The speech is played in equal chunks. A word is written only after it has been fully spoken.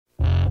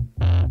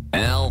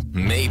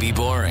may be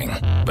boring,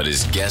 but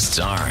his guests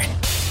aren't.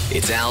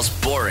 It's Al's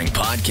Boring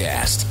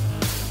Podcast.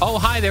 Oh,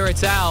 hi there,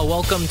 it's Al.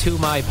 Welcome to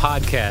my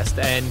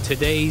podcast. And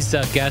today's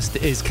guest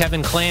is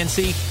Kevin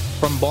Clancy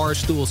from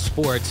Barstool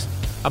Sports.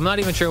 I'm not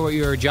even sure what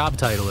your job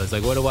title is.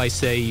 Like, what do I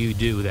say you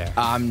do there?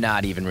 I'm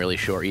not even really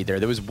sure either.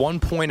 There was one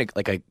point,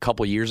 like a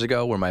couple years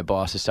ago, where my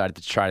boss decided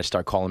to try to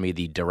start calling me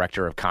the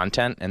director of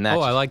content. And that,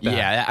 I like that.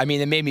 Yeah, I mean,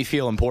 it made me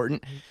feel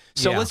important.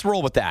 So let's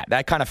roll with that.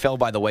 That kind of fell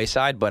by the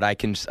wayside, but I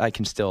can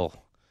still.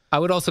 I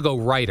would also go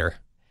writer.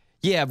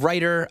 Yeah,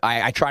 writer.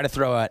 I try to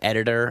throw out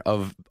editor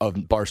of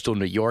Barstool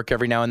New York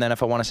every now and then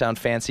if I want to sound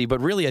fancy.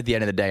 But really, at the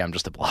end of the day, I'm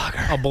just a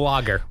blogger. A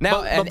blogger.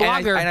 Now, but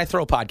blogger, and I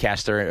throw a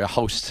podcaster, a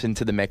host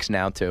into the mix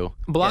now, too.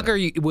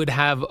 Blogger would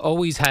have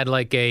always had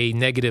like a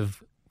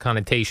negative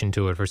connotation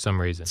to it for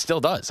some reason. Still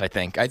does, I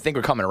think. I think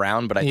we're coming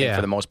around, but I think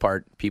for the most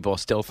part, people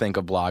still think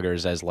of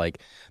bloggers as like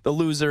the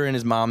loser in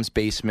his mom's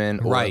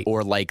basement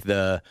or like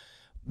the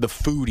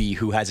foodie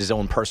who has his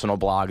own personal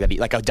blog, that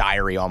like a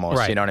diary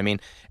almost, you know what I mean?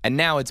 And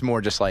now it's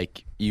more just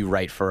like you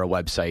write for a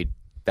website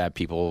that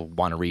people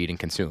want to read and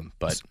consume.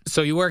 But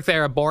so you work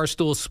there at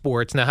Barstool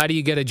Sports. Now, how do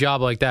you get a job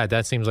like that?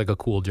 That seems like a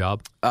cool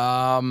job.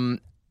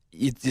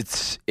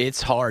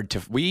 It's hard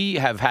to. We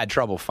have had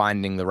trouble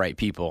finding the right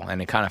people,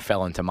 and it kind of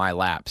fell into my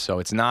lap. So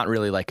it's not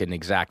really like an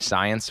exact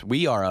science.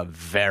 We are a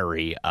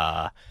very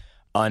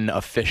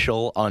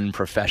unofficial,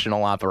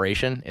 unprofessional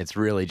operation. It's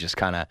really just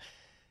kind of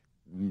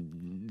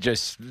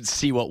just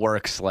see what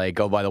works, like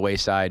go by the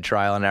wayside,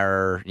 trial and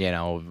error,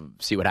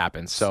 see what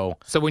happens. So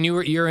when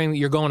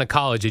you're going to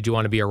college, did you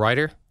want to be a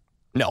writer?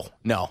 No.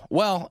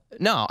 Well,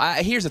 no.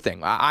 Here's the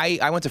thing.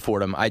 I went to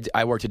Fordham.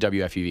 I worked at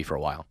WFUV for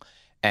a while,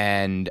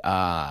 and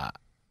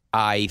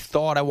I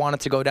thought I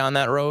wanted to go down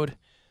that road.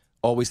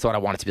 Always thought I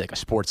wanted to be like a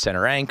Sports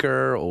Center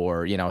anchor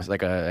or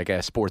like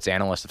a sports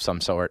analyst of some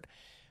sort.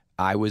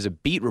 I was a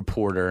beat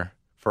reporter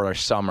for a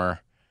summer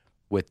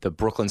with the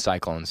Brooklyn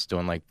Cyclones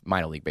doing like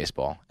minor league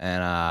baseball.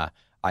 And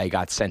I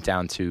got sent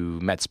down to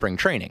Met spring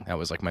training. That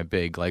was like my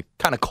big like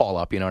kind of call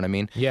up, you know what I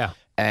mean? Yeah.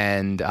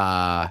 And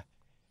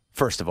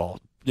first of all,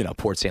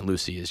 Port St.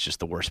 Lucie is just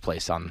the worst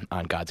place on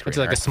God's green earth. It's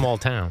like a small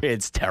town.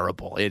 It's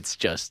terrible. It's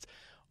just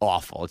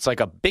awful. It's like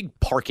a big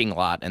parking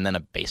lot and then a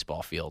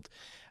baseball field.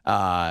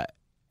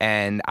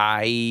 And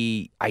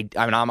I'm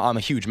a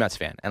huge Mets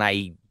fan, and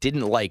I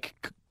didn't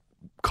like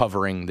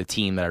covering the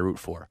team that I root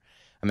for.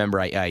 I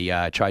remember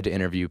I tried to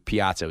interview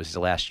Piazza. It was his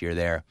last year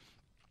there,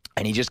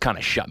 and he just kind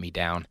of shut me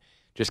down,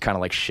 just kind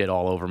of like shit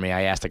all over me.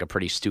 I asked like a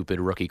pretty stupid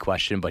rookie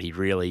question, but he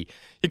could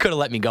have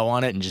let me go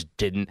on it and just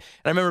didn't.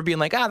 And I remember being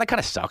like, that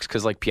kind of sucks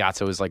because like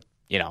Piazza was like,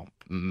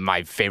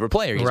 my favorite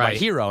player. He's my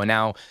hero. And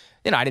now,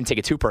 I didn't take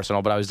it too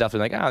personal, but I was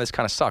definitely like, this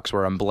kind of sucks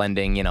where I'm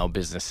blending,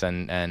 business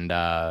and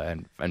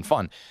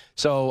fun.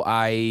 So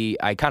I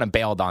kind of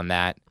bailed on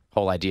that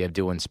whole idea of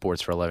doing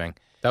sports for a living.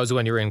 That was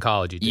when you were in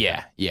college. You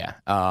did Yeah.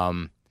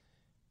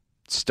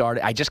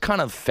 I just kind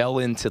of fell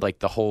into like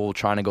the whole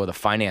trying to go the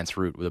finance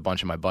route with a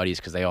bunch of my buddies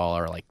because they all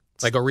are like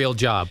a real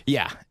job.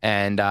 Yeah,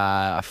 and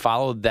I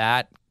followed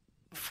that,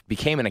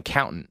 became an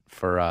accountant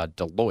for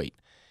Deloitte,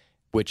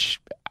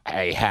 which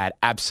I had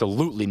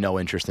absolutely no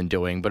interest in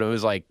doing, but it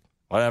was like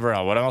whatever.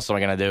 What else am I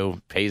gonna do?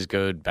 Pays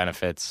good,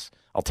 benefits.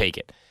 I'll take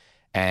it.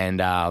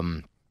 And I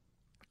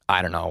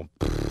don't know,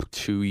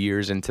 2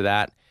 years into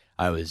that,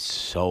 I was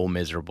so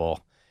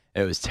miserable.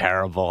 It was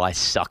terrible. I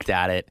sucked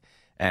at it.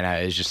 And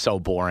it was just so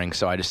boring,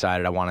 so I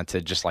decided I wanted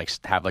to just like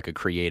have like a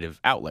creative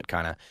outlet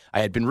kind of. I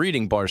had been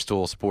reading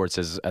Barstool Sports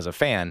as a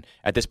fan.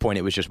 At this point,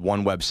 it was just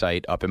one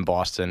website up in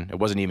Boston. It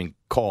wasn't even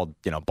called,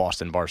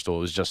 Boston Barstool.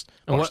 It was just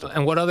Barstool.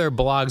 And what other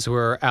blogs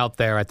were out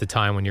there at the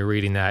time when you're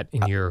reading that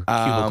in your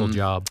cubicle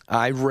job?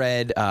 I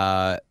read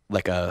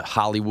like a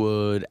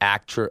Hollywood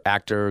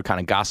actor kind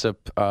of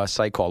gossip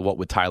site called What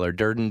Would Tyler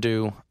Durden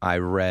Do? I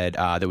read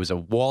there was a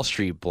Wall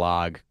Street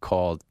blog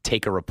called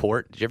Take a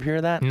Report. Did you ever hear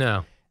of that?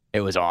 No. It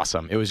was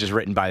awesome. It was just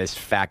written by this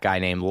fat guy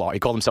named he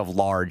called himself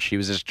Large. He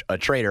was just a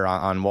trader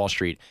on Wall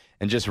Street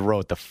and just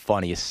wrote the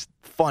funniest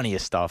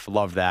stuff.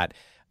 Loved that.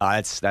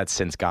 That's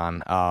since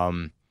gone.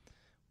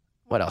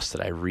 What else did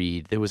I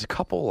read? There was a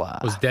couple.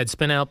 Was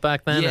Deadspin out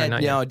back then?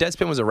 Yeah,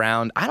 Deadspin was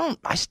around.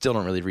 I still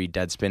don't really read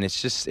Deadspin.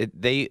 It's just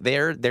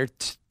they're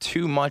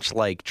too much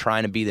like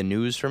trying to be the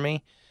news for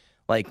me.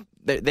 Like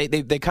they're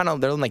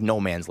in like no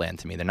man's land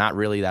to me. They're not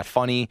really that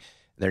funny.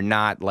 They're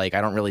not like,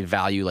 I don't really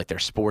value like their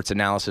sports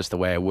analysis the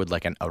way I would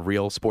like a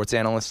real sports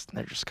analyst.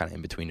 They're just kind of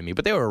in between to me,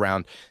 but they were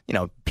around,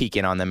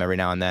 peeking on them every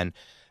now and then.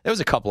 There was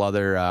a couple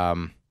other,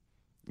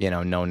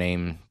 no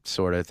name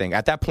sort of thing.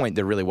 At that point,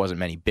 there really wasn't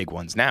many big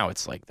ones. Now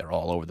it's like they're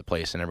all over the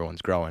place and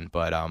everyone's growing.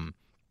 But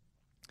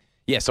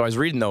so I was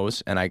reading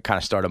those and I kind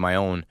of started my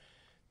own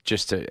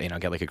just to,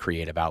 get like a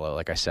creative outlet.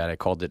 Like I said, I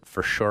called it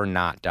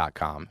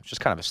forsurenot.com. It's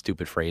just kind of a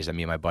stupid phrase that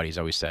me and my buddies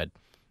always said.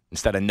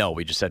 Instead of no,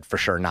 we just said for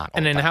sure not.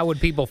 And then how would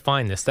people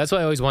find this? That's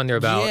what I always wonder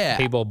about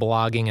people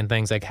blogging and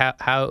things like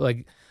how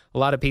like a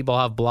lot of people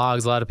have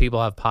blogs, a lot of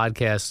people have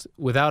podcasts.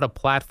 Without a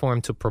platform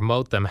to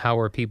promote them, how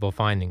are people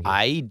finding you?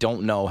 I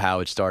don't know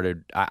how it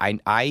started.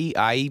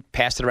 I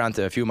passed it around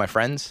to a few of my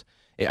friends.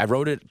 I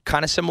wrote it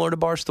kind of similar to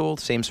Barstool,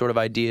 same sort of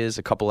ideas,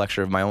 a couple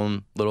extra of my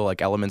own little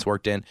like elements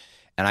worked in.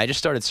 And I just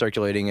started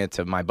circulating it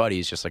to my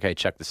buddies, just like, hey,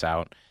 check this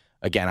out.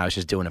 Again, I was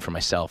just doing it for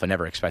myself. I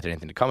never expected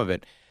anything to come of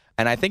it.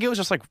 And I think it was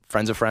just like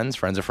friends of friends,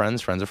 friends of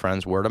friends, friends of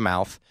friends, word of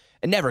mouth.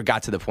 It never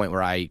got to the point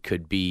where I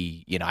could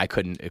be, it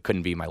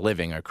couldn't be my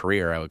living or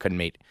career. I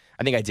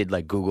think I did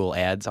like Google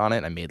ads on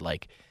it. I made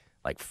like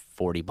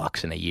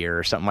 $40 in a year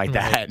or something like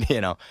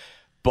that,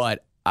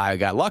 But I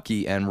got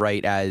lucky, and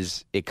right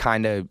as it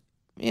kind of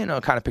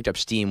picked up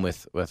steam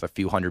with a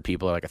few hundred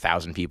people, like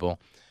 1,000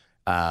 people,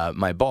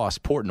 my boss,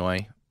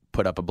 Portnoy,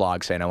 put up a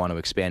blog saying, I want to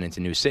expand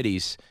into new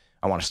cities.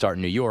 I want to start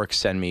in New York.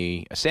 Send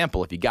me a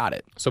sample if you got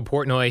it. So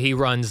Portnoy, he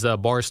runs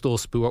Barstool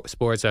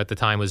Sports at the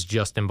time, was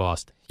just in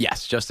Boston.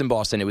 Yes, just in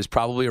Boston. It was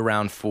probably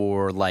around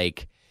for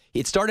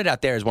it started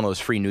out there as one of those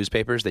free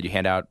newspapers that you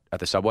hand out at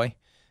the subway.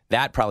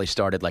 That probably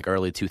started like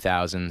early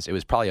 2000s. It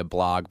was probably a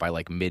blog by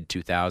like mid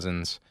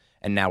 2000s.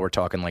 And now we're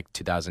talking like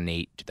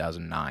 2008,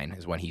 2009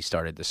 is when he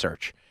started the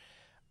search.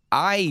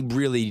 I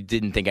really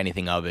didn't think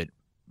anything of it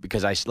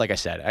because like I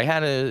said, I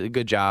had a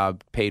good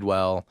job, paid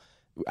well.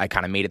 I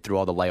kind of made it through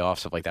all the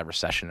layoffs of like that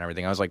recession and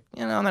everything. I was like,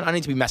 I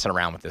need to be messing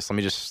around with this. Let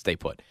me just stay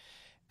put.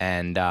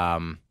 And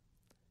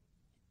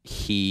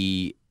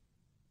he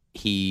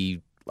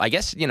I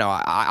guess,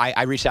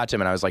 I reached out to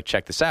him and I was like,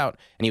 check this out.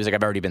 And he was like,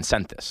 I've already been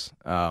sent this.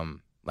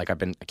 Like I've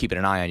been keeping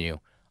an eye on you.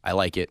 I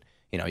like it.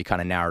 He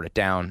kind of narrowed it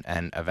down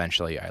and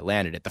eventually I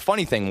landed it. The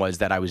funny thing was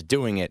that I was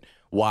doing it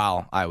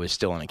while I was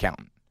still an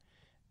accountant.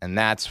 And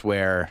that's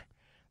where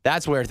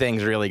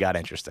things really got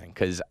interesting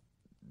because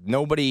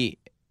nobody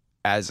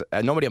at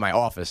my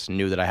office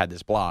knew that I had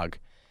this blog,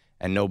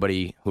 and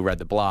nobody who read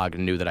the blog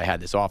knew that I had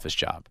this office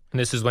job. And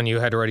this is when you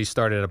had already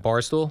started at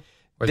Barstool,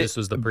 or this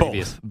was the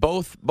previous?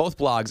 Both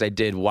blogs I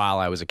did while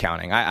I was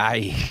accounting.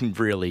 I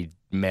really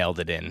mailed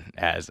it in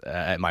as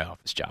at my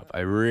office job.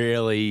 I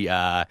really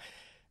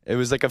it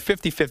was like a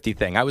 50-50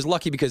 thing. I was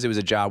lucky because it was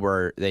a job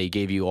where they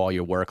gave you all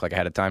your work like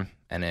ahead of time,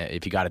 and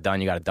if you got it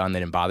done, you got it done. They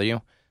didn't bother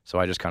you, so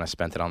I just kind of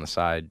spent it on the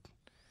side.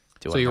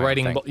 So you're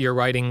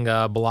writing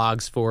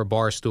blogs for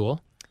Barstool.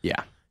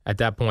 Yeah. At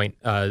that point,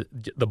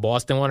 the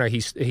Boston one, or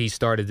he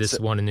started this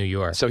one in New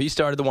York? So he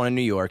started the one in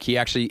New York. He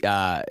actually,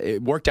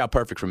 it worked out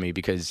perfect for me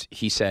because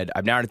he said,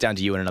 I've narrowed it down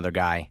to you and another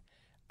guy.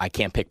 I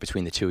can't pick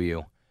between the two of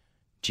you.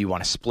 Do you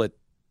want to split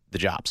the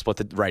job, split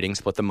the writing,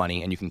 split the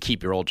money, and you can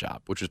keep your old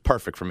job, which was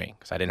perfect for me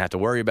because I didn't have to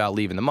worry about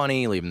leaving the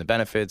money, leaving the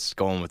benefits,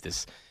 going with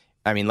this.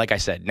 I mean, like I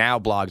said, now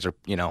blogs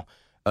are,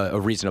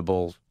 a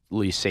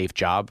reasonably safe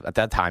job. At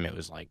that time, it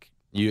was like,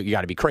 you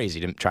got to be crazy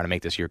to try to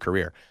make this your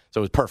career. So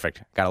it was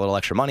perfect. Got a little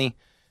extra money,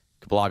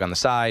 could blog on the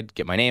side,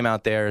 get my name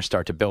out there,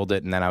 start to build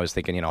it. And then I was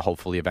thinking,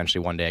 hopefully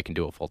eventually one day I can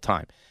do it full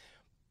time.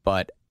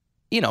 But,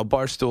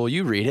 Barstool,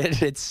 you read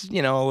it. It's, a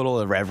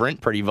little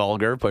irreverent, pretty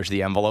vulgar, push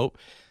the envelope.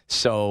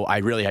 So I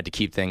really had to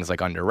keep things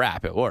like under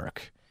wrap at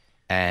work.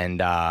 And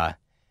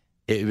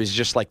it was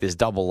just like this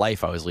double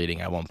life I was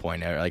leading at one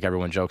point. Like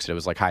everyone jokes that it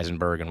was like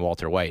Heisenberg and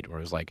Walter White, where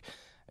it was like,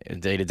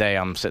 day to day,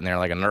 I'm sitting there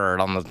like a nerd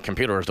on the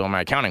computers doing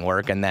my accounting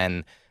work, and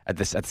then at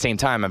the same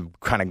time, I'm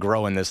kind of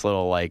growing this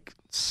little like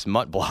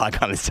smut blog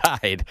on the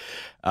side.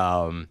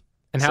 And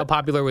how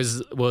popular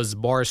was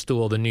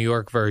Barstool, the New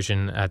York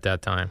version, at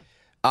that time?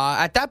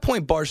 At that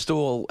point,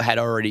 Barstool had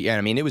already,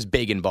 it was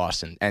big in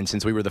Boston, and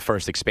since we were the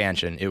first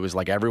expansion, it was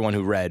like everyone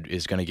who read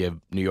is going to give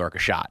New York a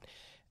shot.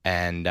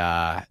 And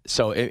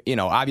so,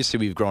 obviously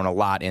we've grown a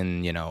lot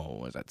in,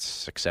 was that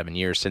 6-7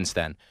 years since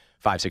then,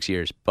 5-6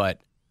 years,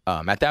 but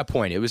at that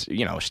point, it was,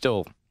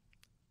 still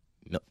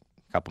a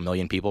couple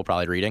million people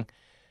probably reading.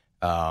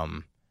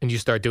 And you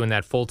start doing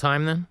that full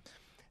time then?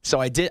 So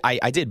I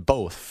did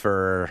both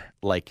for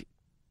like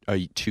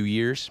 2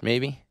 years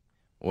maybe,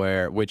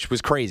 which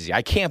was crazy.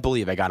 I can't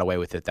believe I got away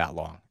with it that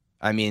long.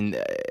 I mean,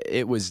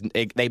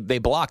 they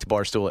blocked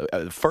Barstool.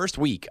 The first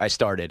week I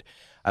started,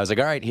 I was like,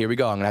 all right, here we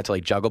go. I'm going to have to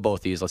like juggle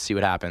both these. Let's see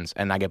what happens.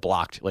 And I get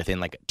blocked within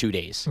like 2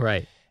 days.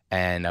 Right.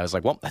 And I was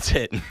like, well, that's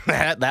it.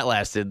 that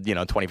lasted,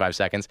 25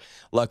 seconds.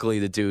 Luckily,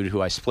 the dude who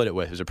I split it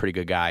with was a pretty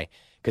good guy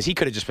because he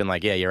could have just been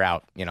like, yeah, you're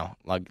out.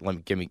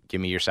 Like, give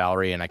me your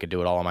salary and I could do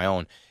it all on my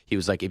own. He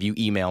was like, if you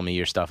email me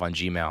your stuff on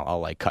Gmail,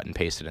 I'll like cut and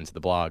paste it into the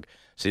blog.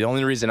 So the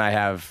only reason I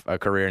have a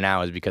career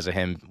now is because of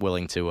him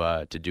willing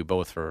to do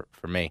both for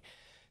me.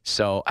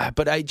 So,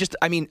 but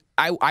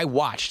I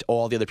watched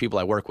all the other people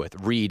I work with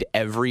read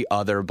every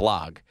other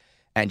blog,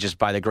 and just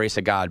by the grace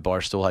of God,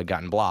 Barstool had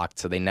gotten blocked,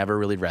 so they never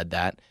really read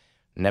that.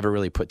 Never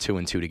really put 2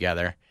 and 2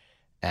 together.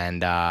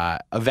 And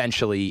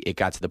eventually it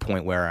got to the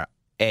point where,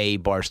 A,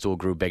 Barstool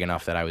grew big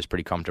enough that I was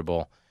pretty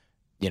comfortable,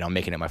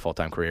 making it my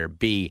full-time career.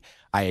 B,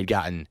 I had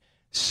gotten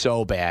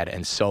so bad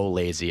and so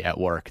lazy at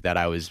work that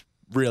I was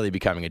really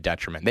becoming a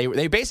detriment.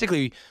 They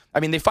basically,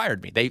 they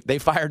fired me. They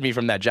fired me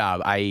from that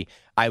job. I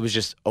was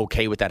just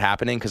okay with that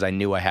happening because I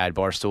knew I had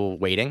Barstool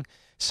waiting.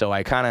 So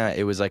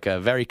it was like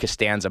a very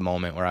Costanza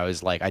moment where I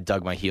was like, I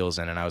dug my heels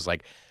in and I was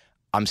like,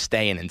 I'm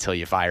staying until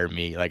you fire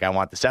me. Like, I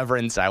want the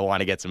severance. I want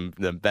to get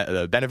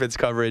the benefits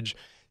coverage.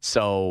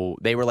 So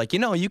they were like,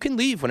 you can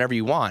leave whenever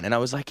you want. And I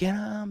was like,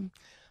 yeah,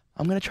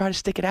 I'm going to try to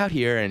stick it out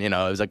here. And, it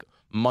was like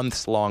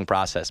months long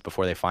process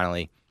before they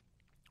finally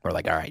were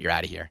like, all right, you're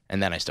out of here.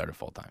 And then I started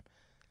full time.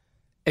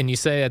 And you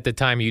say at the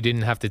time you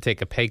didn't have to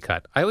take a pay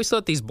cut. I always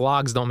thought these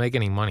blogs don't make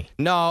any money.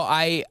 No,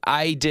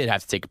 I did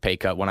have to take a pay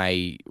cut when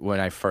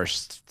I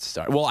first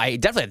started. Well, I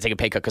definitely had to take a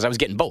pay cut because I was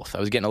getting both.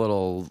 I was getting a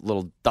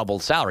little double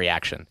salary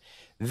action.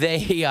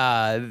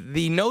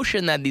 The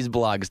notion that these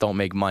blogs don't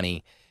make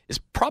money is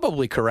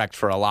probably correct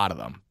for a lot of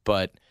them.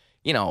 But,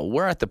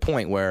 we're at the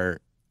point where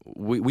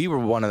we were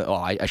one of the,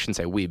 well, I shouldn't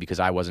say we because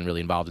I wasn't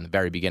really involved in the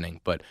very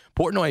beginning, but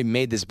Portnoy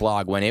made this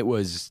blog when it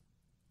was,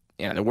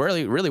 there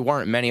really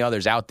weren't many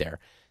others out there.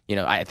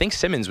 I think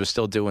Simmons was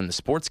still doing the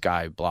Sports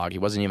Guy blog. He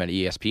wasn't even at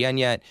ESPN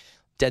yet.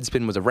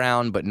 Deadspin was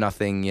around, but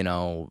nothing,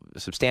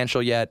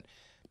 substantial yet.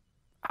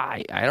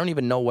 I don't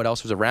even know what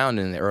else was around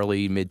in the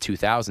early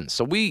mid-2000s.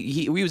 So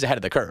we was ahead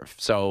of the curve.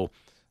 So,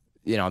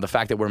 the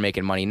fact that we're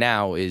making money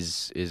now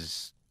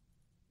is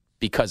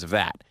because of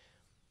that.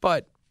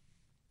 But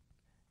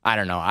I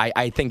don't know.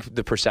 I think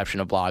the perception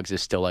of blogs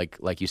is still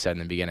like you said in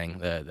the beginning,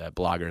 the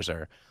bloggers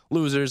are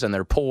losers and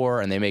they're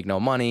poor and they make no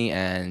money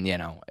and,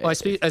 Well,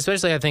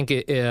 especially I think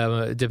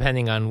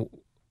depending on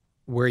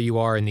where you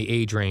are in the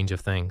age range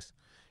of things.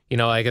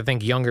 I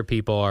think younger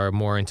people are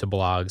more into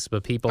blogs,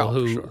 but people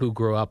who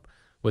grew up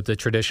with the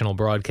traditional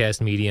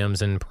broadcast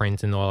mediums and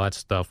print and all that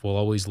stuff will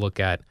always look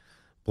at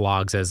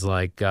blogs as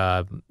like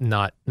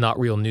not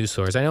real news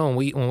source. I know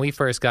when we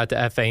first got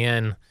to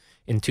FAN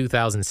in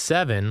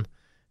 2007,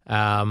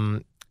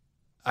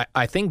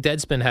 I think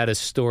Deadspin had a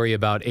story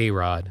about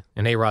A-Rod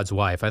and A-Rod's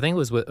wife. I think it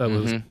was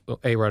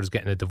A-Rod was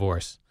getting a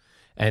divorce,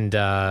 and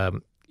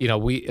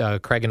we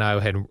Craig and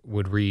I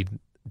would read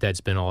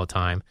Deadspin all the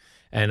time,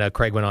 and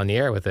Craig went on the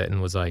air with it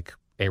and was like,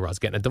 A-Rod's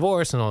getting a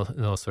divorce and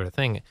all sort of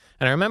thing.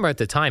 And I remember at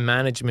the time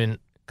management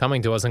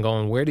coming to us and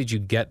going, "Where did you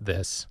get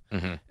this?"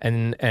 Mm-hmm.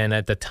 And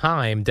at the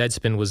time,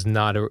 Deadspin was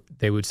not.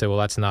 They would say, "Well,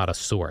 that's not a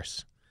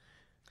source."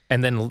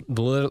 And then,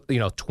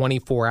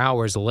 24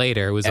 hours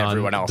later, it was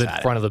Everyone on the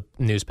front of the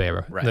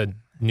newspaper, right. The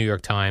New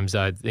York Times,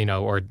 or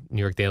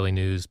New York Daily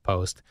News,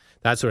 Post,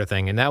 that sort of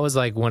thing. And that was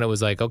like when it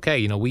was like,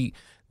 okay,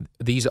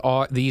 these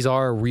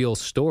are real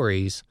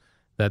stories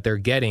that they're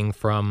getting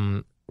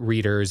from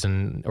readers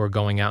or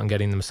going out and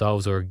getting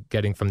themselves or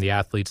getting from the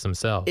athletes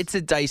themselves. It's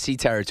a dicey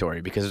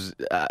territory because,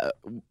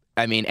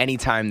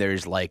 anytime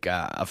there's like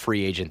a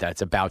free agent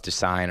that's about to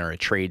sign or a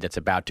trade that's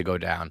about to go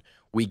down,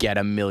 we get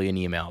a million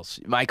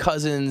emails. My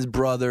cousin's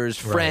brother's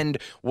friend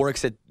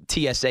works at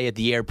TSA at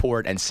the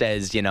airport and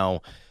says,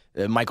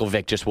 Michael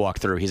Vick just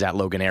walked through. He's at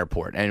Logan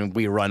Airport. And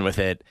we run with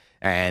it.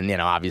 And,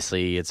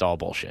 obviously it's all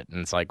bullshit.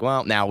 And it's like,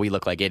 well, now we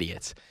look like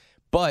idiots.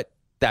 But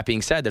that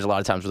being said, there's a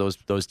lot of times where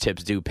those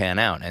tips do pan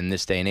out. And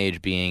this day and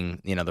age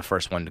being, the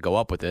first one to go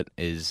up with it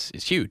is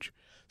huge.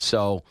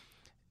 So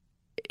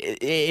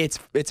it's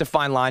a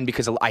fine line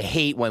because I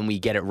hate when we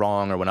get it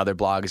wrong or when other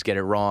blogs get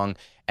it wrong.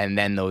 And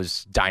then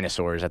those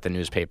dinosaurs at the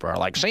newspaper are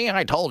like, see,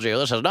 I told you,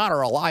 this is not a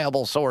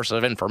reliable source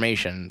of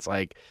information. It's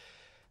like,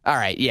 all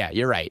right, yeah,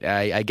 you're right.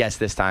 I guess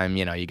this time,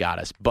 you got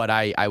us. But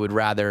I would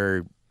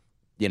rather,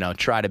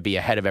 try to be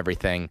ahead of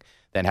everything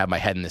than have my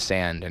head in the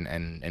sand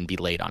and be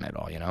late on it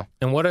all,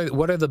 And what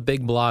are the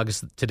big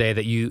blogs today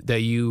that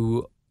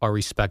you are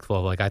respectful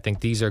of? Like, I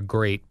think these are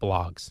great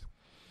blogs.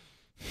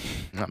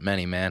 Not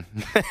many, man.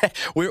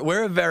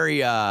 we're a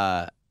very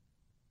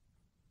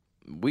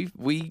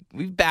we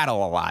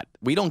battle a lot.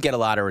 We don't get a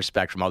lot of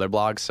respect from other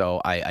blogs,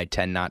 so I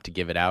tend not to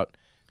give it out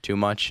too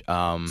much.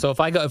 So if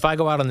I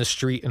go out on the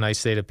street and I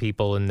say to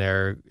people in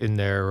their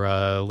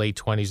late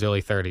 20s,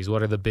 early 30s,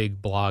 what are the big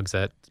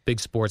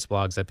sports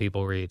blogs that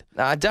people read?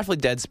 Definitely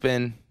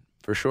Deadspin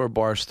for sure.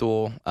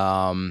 Barstool.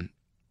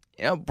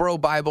 Bro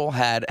Bible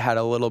had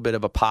a little bit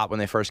of a pop when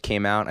they first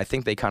came out. I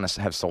think they kind of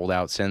have sold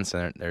out since,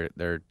 and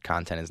their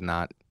content is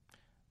not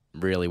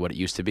really what it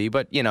used to be.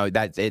 But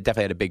that it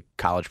definitely had a big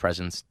college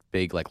presence,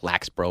 big like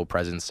Lax Bro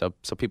presence.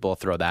 So people will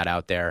throw that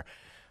out there.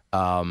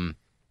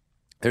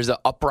 There's the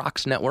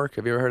Uproxx Network.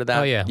 Have you ever heard of that?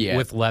 Oh yeah.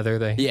 With Leather.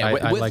 With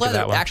like Leather.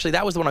 That one. Actually,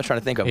 that was the one I was trying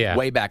to think of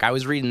way back. I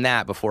was reading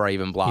that before I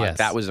even blogged. Yes.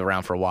 That was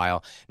around for a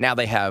while. Now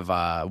they have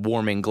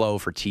Warming Glow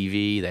for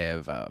TV. They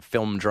have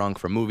Film Drunk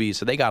for movies.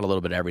 So they got a little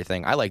bit of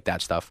everything. I like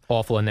that stuff.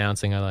 Awful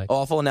Announcing, I like.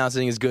 Awful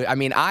Announcing is good. I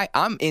mean,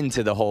 I'm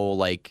into the whole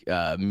like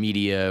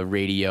media,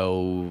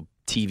 radio,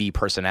 TV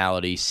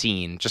personality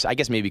scene. Just I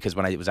guess maybe because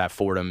when I was at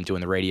Fordham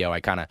doing the radio,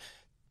 I kind of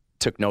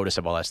took notice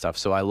of all that stuff.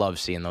 So I love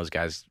seeing those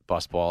guys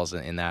bust balls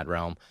in that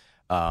realm.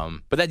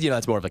 But that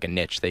that's more of like a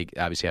niche. They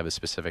obviously have a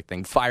specific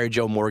thing. Fire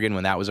Joe Morgan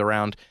when that was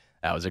around,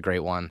 that was a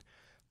great one.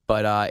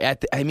 But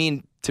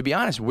to be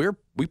honest,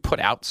 we put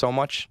out so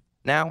much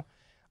now.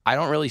 I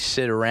don't really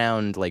sit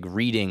around like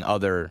reading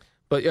other.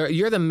 But are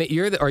you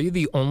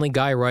the only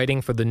guy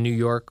writing for the New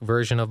York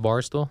version of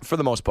Barstool? For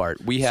the most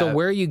part, we have. So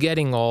where are you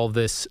getting all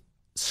this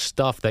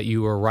stuff that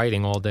you were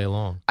writing all day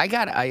long? I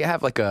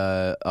have like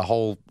a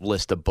whole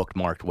list of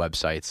bookmarked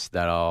websites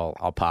that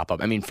I'll pop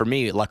up. I mean, for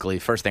me, luckily,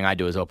 first thing I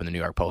do is open the New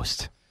York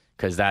Post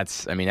because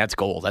that's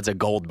gold. That's a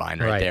gold mine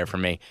right there for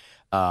me.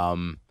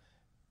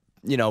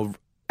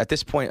 at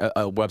this point,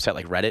 a website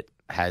like Reddit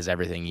has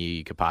everything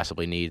you could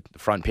possibly need. The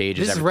front page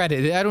This is is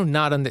Reddit.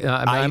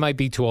 I might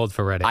be too old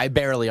for Reddit. I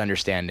barely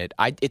understand it.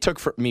 It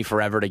took me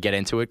forever to get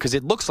into it because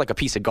it looks like a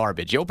piece of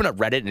garbage. You open up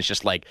Reddit and it's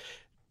just like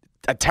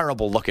a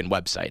terrible looking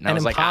website. And I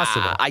was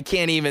impossible. like, I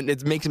can't even.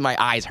 It makes my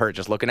eyes hurt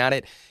just looking at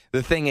it.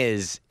 The thing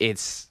is, it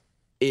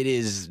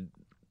is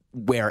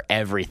where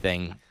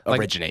everything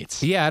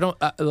originates. Yeah, I don't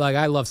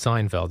I love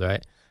Seinfeld,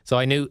 right? So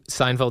I knew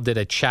Seinfeld did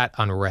a chat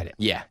on Reddit.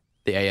 Yeah,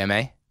 the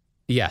AMA.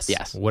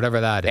 Yes. Whatever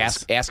that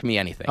is. Ask me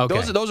anything.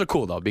 Okay. Those are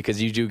cool though because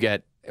you do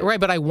get right.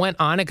 But I went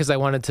on it because I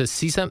wanted to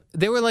see some.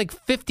 There were like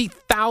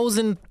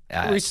 50,000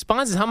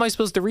 responses. How am I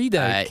supposed to read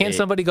that? Can't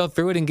somebody go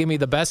through it and give me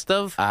the best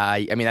of?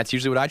 I mean, that's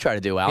usually what I try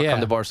to do. I'll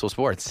come to Barstool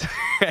Sports.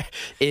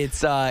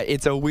 It's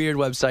a weird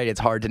website. It's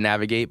hard to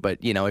navigate, but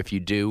if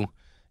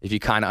you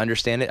kind of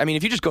understand it. I mean,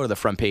 if you just go to the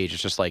front page,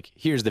 it's just like,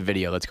 here's the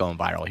video that's going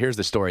viral. Here's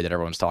the story that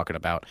everyone's talking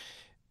about.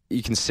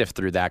 You can sift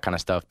through that kind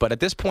of stuff. But at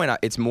this point,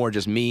 it's more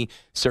just me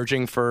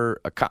searching for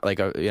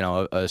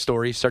a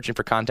story, searching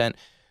for content,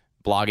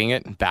 blogging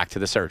it, back to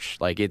the search.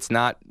 Like, it's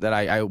not that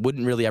I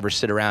wouldn't really ever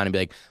sit around and be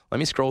like, let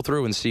me scroll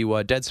through and see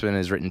what Deadspin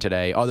has written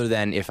today, other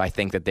than if I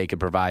think that they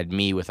could provide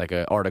me with like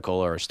an article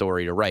or a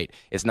story to write.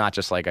 It's not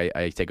just like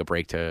I take a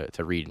break to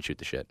read and shoot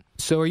the shit.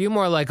 So are you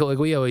more like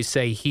we always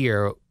say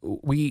here,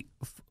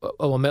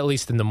 at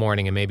least in the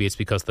morning, and maybe it's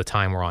because the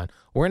time we're on,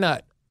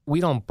 we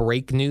don't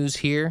break news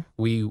here.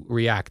 We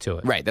react to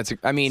it. Right.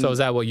 So is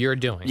that what you're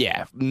doing?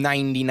 Yeah.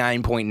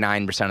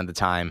 99.9% of the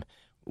time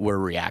we're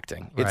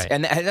reacting. Right.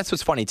 And that's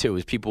what's funny too,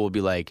 is people will be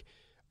like,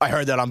 I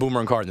heard that on Boomer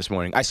and Carton this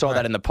morning. I saw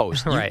that in the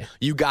post. Right.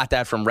 You got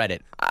that from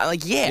Reddit. I'm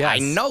like, yeah, yes. I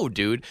know,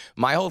 dude.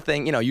 My whole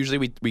thing, usually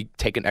we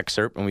take an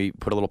excerpt and we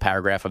put a little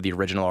paragraph of the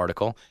original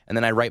article, and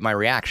then I write my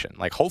reaction.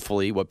 Like,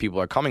 hopefully what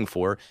people are coming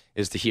for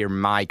is to hear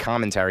my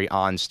commentary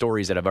on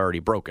stories that have already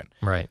broken.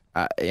 Right.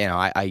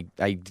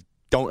 I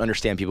don't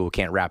understand people who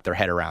can't wrap their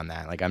head around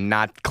that. Like, I'm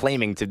not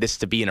claiming this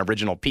to be an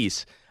original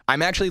piece.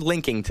 I'm actually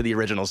linking to the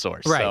original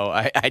source. Right. So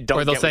I don't.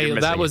 Or they'll get what say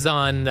you're that missing. was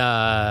on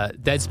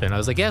Deadspin. I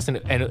was like, yes,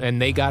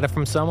 and they got it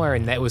from somewhere,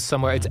 and that was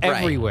somewhere. It's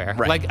everywhere.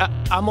 Right. Like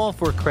I'm all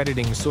for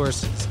crediting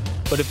sources,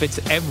 but if it's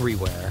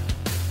everywhere,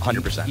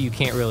 100%. You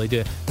can't really do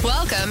it.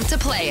 Welcome to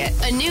Play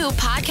It, a new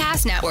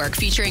podcast network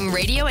featuring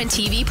radio and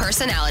TV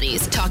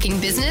personalities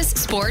talking business,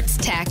 sports,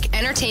 tech,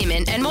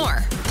 entertainment, and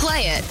more.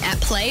 Play it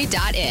at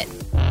play.it.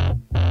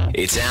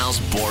 It's Al's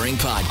Boring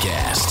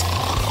Podcast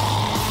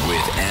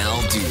with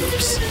Al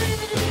Dukes.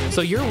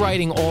 So you're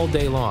writing all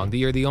day long.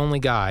 You're the only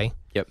guy.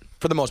 Yep.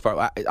 For the most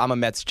part, I'm a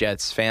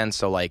Mets-Jets fan,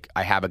 so like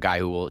I have a guy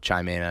who will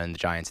chime in on the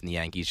Giants and the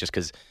Yankees just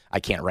because I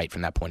can't write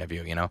from that point of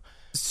view,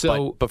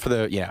 So, but for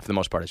the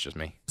most part, it's just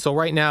me. So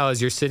right now, as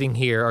you're sitting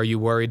here, are you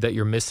worried that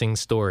you're missing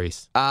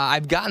stories?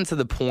 I've gotten to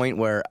the point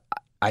where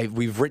I've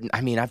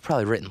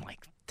probably written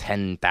like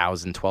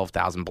 10,000,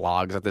 12,000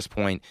 blogs at this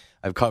point.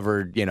 I've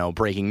covered,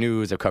 breaking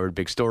news. I've covered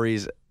big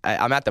stories.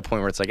 I'm at the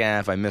point where it's like,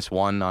 if I miss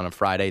one on a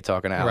Friday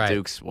talking to Al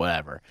Dukes,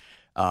 whatever.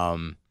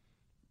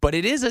 But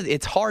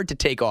it's hard to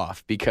take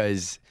off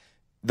because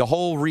the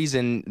whole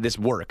reason this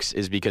works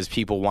is because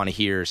people want to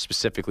hear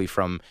specifically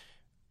from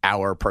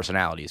our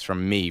personalities,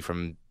 from me,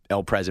 from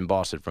El Prez in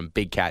Boston, from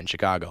Big Cat in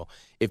Chicago.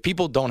 If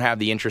people don't have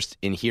the interest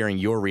in hearing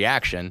your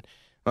reaction,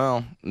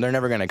 well, they're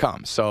never going to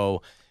come.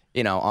 So,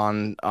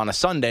 on a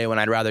Sunday when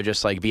I'd rather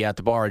just like be at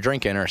the bar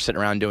drinking or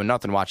sitting around doing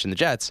nothing watching the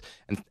Jets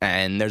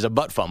and there's a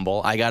butt fumble,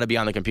 I got to be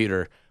on the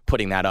computer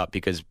putting that up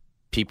because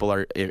people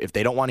are, if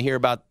they don't want to hear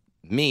about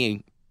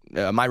me,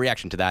 my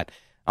reaction to that,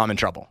 I'm in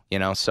trouble,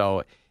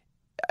 So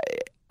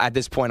at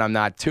this point, I'm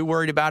not too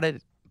worried about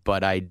it,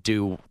 but I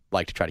do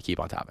like to try to keep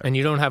on top of it. And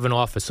you don't have an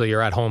office, so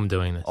you're at home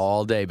doing this.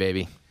 All day,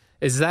 baby.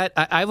 Is that,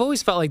 I've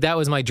always felt like that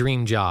was my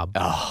dream job.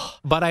 Oh.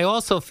 But I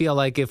also feel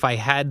like if I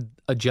had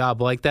a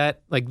job like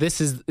that, like this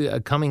is,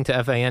 coming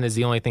to FAN is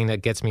the only thing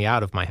that gets me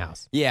out of my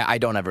house. Yeah, I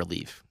don't ever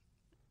leave.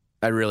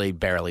 I really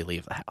barely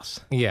leave the house.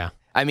 Yeah.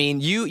 I mean,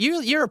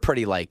 you're a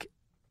pretty like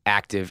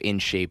active, in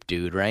shape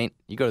dude, right?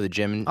 You go to the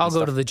gym and I'll go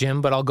stuff? to the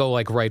gym, but I'll go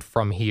like right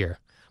from here.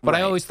 But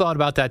I always thought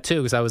about that too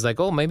because I was like,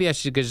 oh, maybe I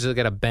should just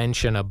get a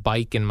bench and a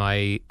bike in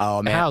my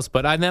house.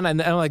 But I'm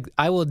like,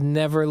 I will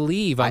never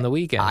leave on the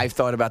weekend. I've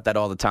thought about that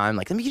all the time.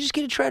 Like, let me just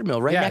get a treadmill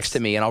right next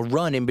to me and I'll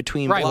run in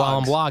between blogs. While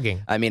I'm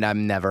blogging. I mean,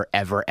 I'm never,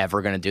 ever,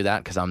 ever going to do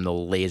that because I'm the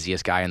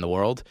laziest guy in the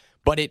world.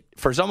 But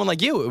for someone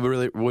like you,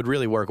 it would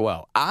really work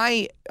well.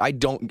 I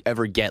don't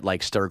ever get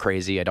like stir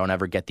crazy. I don't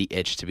ever get the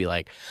itch to be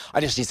like,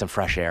 I just need some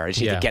fresh air. I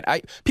just need to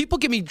get. People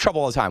give me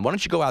trouble all the time. Why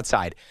don't you go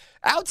outside?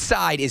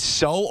 Outside is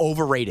so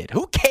overrated.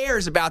 Who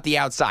cares about the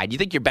outside? You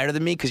think you're better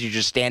than me because you're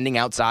just standing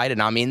outside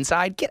and I'm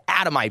inside? Get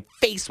out of my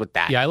face with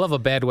that. Yeah, I love a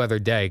bad weather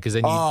day because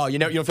then you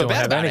don't feel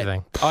bad about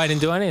anything. Oh, I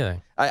didn't do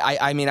anything.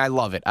 I mean, I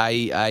love it.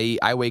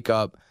 I wake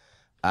up,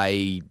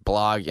 I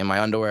blog in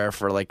my underwear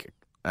for like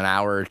an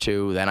hour or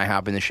two, then I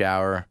hop in the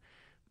shower,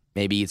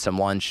 maybe eat some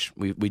lunch.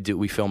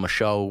 We film a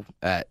show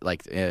at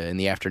like in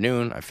the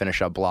afternoon. I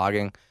finish up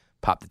blogging,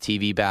 pop the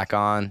TV back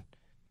on,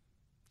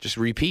 just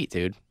repeat,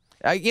 dude.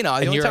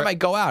 The only time I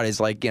go out is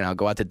like,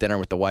 go out to dinner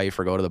with the wife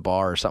or go to the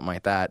bar or something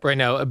like that. Right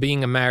now,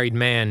 being a married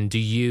man,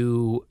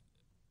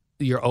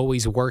 you're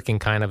always working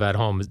kind of at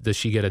home. Does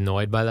she get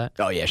annoyed by that?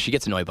 Oh, yeah. She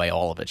gets annoyed by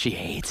all of it. She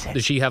hates it.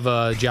 Does she have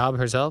a job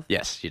herself?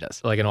 Yes, she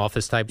does. Like an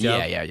office type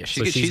job? Yeah.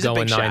 She's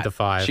going 9 to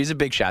 5. She's a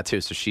big shot, too.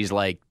 So she's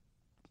like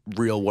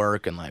real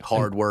work and like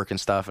hard work and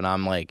stuff. And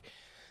I'm like,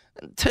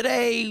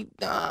 today,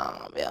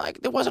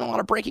 there wasn't a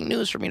lot of breaking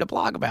news for me to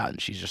blog about. And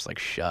she's just like,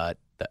 shut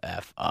the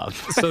F up.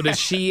 So does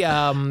she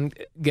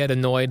get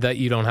annoyed that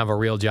you don't have a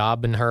real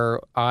job in her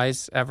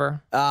eyes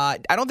ever? I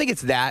don't think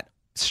it's that.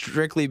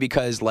 Strictly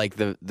because like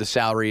the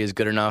salary is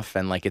good enough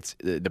and like it's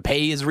the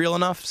pay is real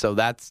enough, so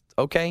that's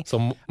okay.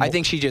 So I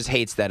think she just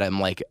hates that I'm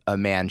like a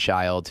man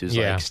child who's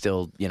like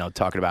still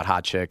talking about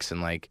hot chicks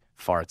and like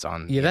farts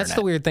on. Yeah, that's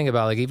the weird thing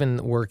about like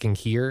even working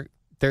here.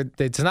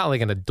 It's not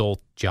like an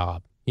adult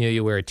job.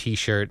 You wear a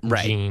t-shirt,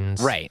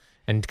 jeans, right.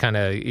 And kind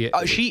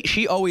of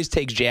she always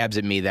takes jabs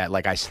at me that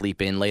like I sleep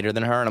in later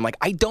than her, and I'm like,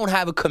 I don't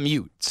have a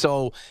commute,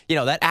 so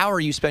that hour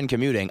you spend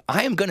commuting,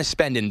 I am gonna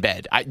spend in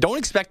bed. I don't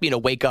expect me to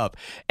wake up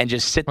and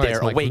just sit there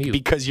awake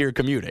because you're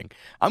commuting.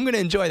 I'm gonna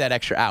enjoy that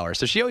extra hour.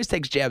 So she always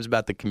takes jabs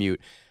about the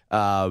commute,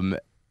 but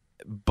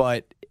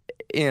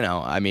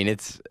I mean,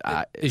 it's.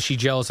 Is she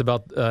jealous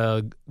about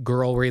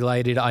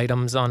girl-related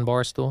items on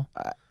Barstool?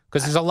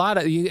 Because there's a lot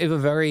of you have a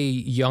very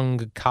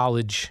young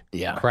college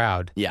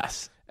crowd.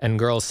 Yes. And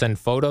girls send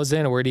photos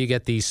in, or where do you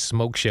get these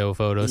smoke show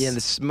photos? Yeah,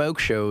 the smoke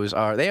shows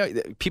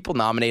people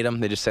nominate them.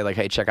 They just say like,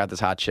 "Hey, check out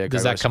this hot chick."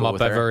 Does that come up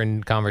ever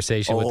in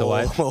conversation with the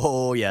wife?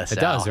 Oh yes, it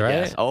does, right?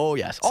 Yes. Oh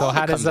yes. So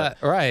how does that?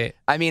 Right.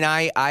 I mean,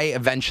 I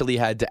eventually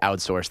had to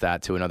outsource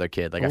that to another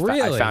kid. Like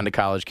I found a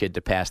college kid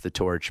to pass the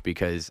torch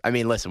because I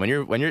mean, listen,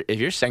 if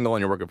you're single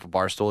and you're working for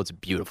Barstool, it's a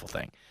beautiful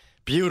thing.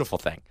 Beautiful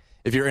thing.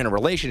 If you're in a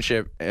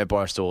relationship at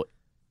Barstool,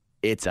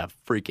 it's a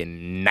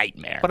freaking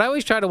nightmare. But I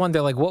always try to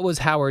wonder, like, what was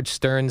Howard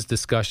Stern's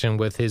discussion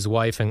with his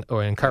wife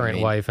or current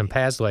wife and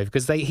past wife?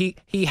 Because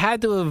he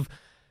had to have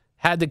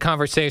had the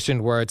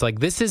conversation where it's like,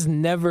 this is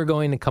never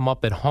going to come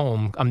up at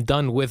home. I'm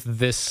done with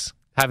this,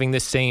 having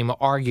this same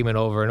argument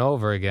over and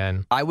over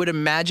again. I would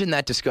imagine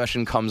that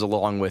discussion comes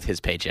along with his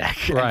paycheck.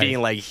 Right. And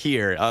being like,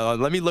 here,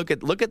 let me look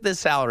at this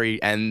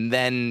salary, and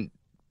then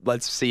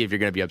let's see if you're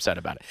going to be upset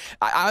about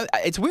it.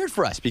 It's weird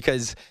for us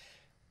because...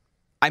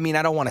 I mean,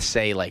 I don't want to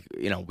say like,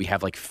 we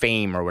have like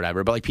fame or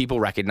whatever, but like people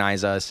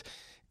recognize us.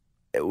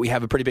 We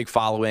have a pretty big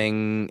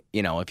following.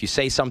 If you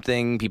say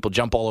something, people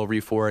jump all over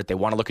you for it. They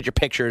want to look at your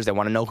pictures. They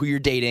want to know who you're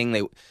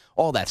dating.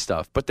 All that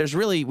stuff. But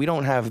we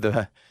don't have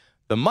the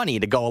money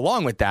to go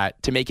along with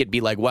that to make it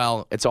be like,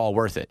 well, it's all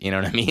worth it. You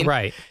know what I mean?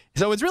 Right.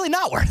 So it's really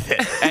not worth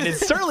it. And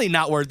it's certainly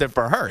not worth it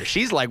for her.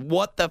 She's like,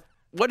 what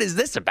is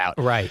this about?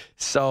 Right.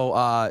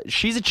 So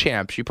she's a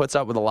champ. She puts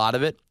up with a lot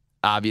of it.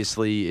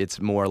 Obviously,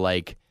 it's more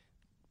like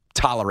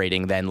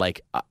tolerating than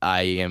like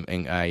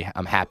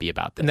I'm happy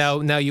about this. Now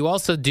you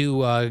also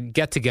do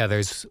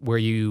get-togethers where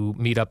you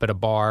meet up at a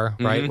bar,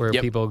 right? Where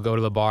people go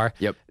to the bar.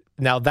 Yep.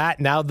 Now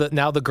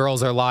the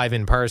girls are live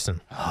in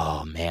person.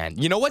 Oh man,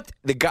 you know what?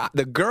 The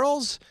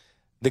guys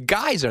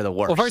are the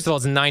worst. Well, first of all,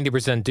 it's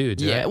 90%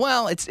 dudes. Yeah. Right?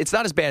 Well, it's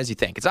not as bad as you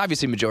think. It's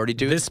obviously majority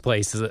dudes. This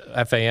place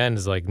FAN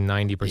is like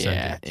 90%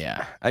 dudes.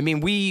 Yeah. I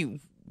mean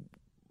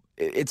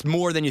it's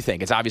more than you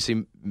think. It's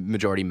obviously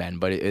majority men,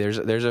 but there's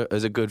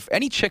a good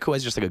any chick who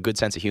has just like a good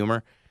sense of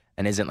humor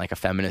and isn't like a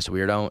feminist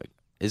weirdo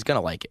is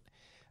gonna like it.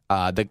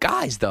 The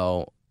guys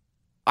though,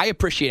 I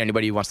appreciate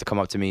anybody who wants to come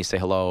up to me, say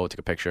hello, take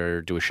a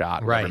picture, do a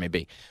shot, whatever it may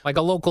be. Like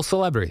a local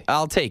celebrity.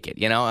 I'll take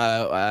it.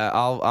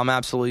 I'm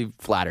absolutely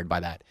flattered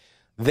by that.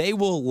 They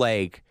will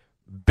like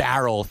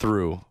barrel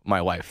through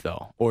my wife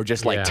though, or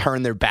just like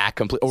turn their back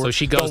completely. So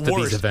she goes to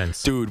these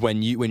events, dude. When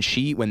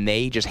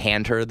they just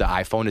hand her the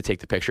iPhone to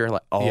take the picture,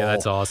 like, oh yeah,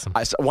 that's awesome.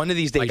 One of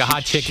these days, like a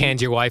hot chick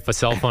hands your wife a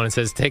cell phone and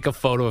says, "Take a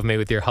photo of me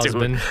with your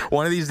husband." Dude,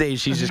 one of these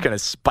days, she's just gonna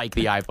spike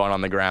the iPhone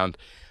on the ground.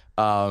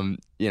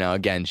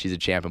 Again, she's a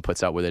champ and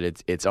puts up with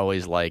it. It's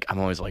always like I'm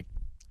always like,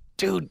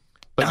 dude.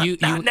 But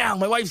not now.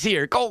 My wife's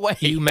here. Go away.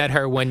 You met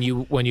her when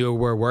you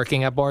were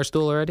working at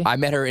Barstool already? I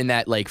met her in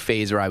that like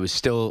phase where I was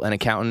still an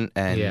accountant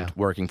and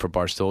working for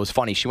Barstool. It was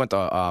funny. She went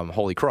to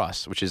Holy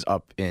Cross, which is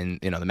up in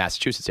the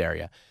Massachusetts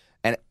area.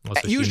 And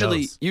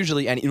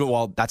usually, and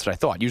that's what I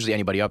thought. Usually,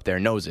 anybody up there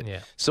knows it. Yeah.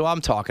 So I'm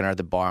talking to her at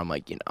the bar. I'm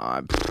like,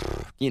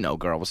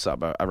 girl, what's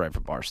up? I write for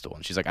Barstool,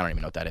 and she's like, I don't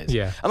even know what that is.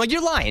 Yeah. I'm like,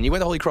 you're lying. You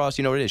went to Holy Cross.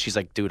 You know what it is? She's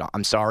like, dude,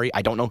 I'm sorry.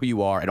 I don't know who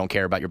you are. I don't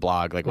care about your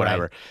blog. Like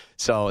whatever. Right.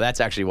 So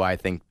that's actually why I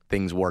think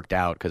things worked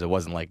out because it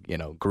wasn't like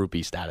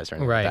groupie status or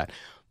anything like that.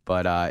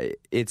 But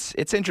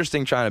it's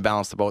interesting trying to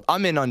balance the both.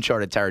 I'm in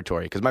uncharted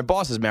territory because my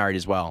boss is married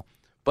as well,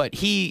 but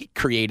he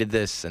created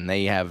this, and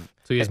they have.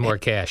 So he has more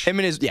cash. Him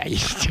and his,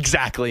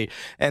 exactly.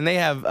 And they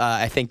have,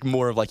 I think,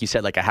 more of, like you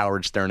said, like a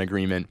Howard Stern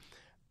agreement.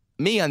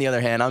 Me, on the other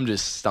hand, I'm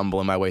just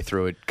stumbling my way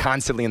through it,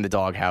 constantly in the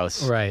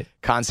doghouse. Right.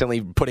 Constantly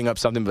putting up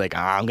something like,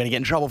 I'm going to get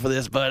in trouble for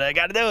this, but I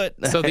got to do it.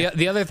 So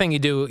the other thing you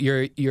do,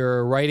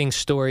 you're writing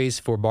stories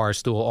for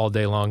Barstool all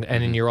day long,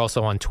 and then you're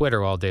also on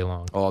Twitter all day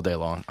long. All day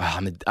long. Oh,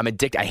 I'm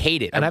addicted. I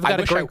hate it. And I've got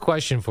a great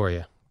question for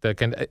you.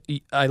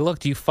 I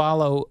looked. You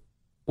follow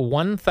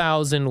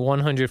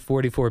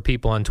 1,144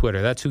 people on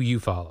Twitter. That's who you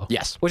follow.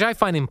 Yes. Which I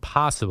find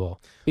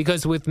impossible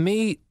because with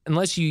me,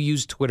 unless you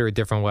use Twitter a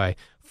different way,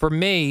 for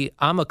me,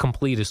 I'm a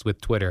completist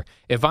with Twitter.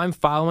 If I'm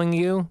following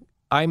you,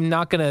 I'm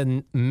not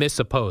going to miss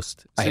a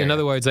post. So in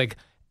other words, like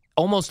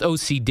almost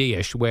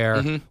OCD-ish,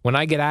 where when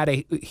I get out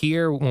of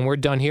here, when we're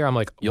done here, I'm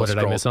like, what did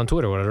I miss on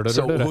Twitter?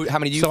 So how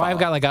many do you So follow?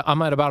 I've got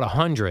I'm at about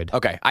 100.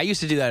 Okay, I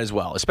used to do that as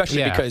well,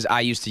 especially because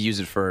I used to use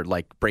it for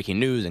like breaking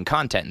news and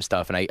content and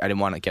stuff, and I didn't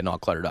want it getting all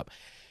cluttered up.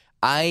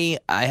 I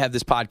have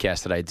this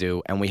podcast that I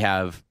do, and we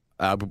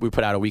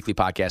put out a weekly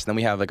podcast, and then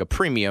we have like a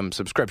premium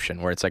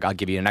subscription where it's like I'll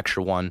give you an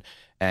extra one,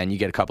 and you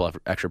get a couple of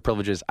extra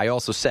privileges. I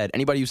also said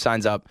anybody who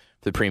signs up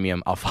for the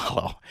premium, I'll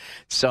follow.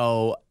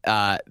 So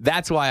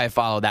that's why I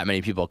follow that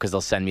many people, because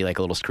they'll send me like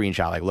a little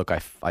screenshot, like, look, I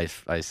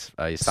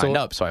signed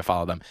up, so I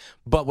follow them.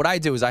 But what I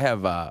do is I have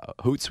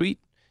Hootsuite,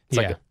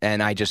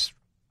 and I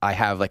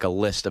have like a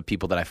list of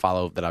people that I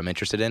follow that I'm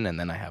interested in, and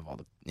then I have all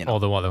the all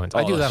the other ones.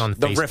 I do that on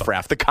the Facebook.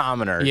 riffraff, the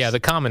commoners. Yeah, the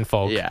common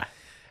folk. Yeah.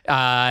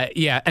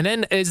 And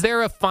then is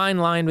there a fine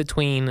line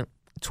between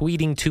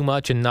tweeting too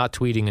much and not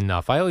tweeting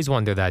enough? I always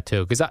wonder that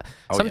too, because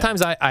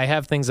sometimes I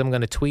have things I'm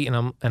going to tweet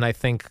and I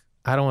think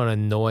I don't want to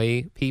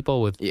annoy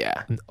people with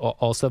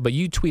also, but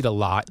you tweet a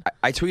lot.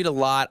 I tweet a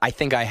lot. I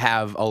think I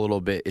have a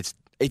little bit. It's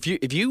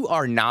if you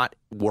are not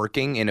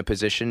working in a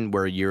position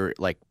where you're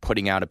like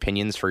putting out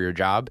opinions for your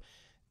job,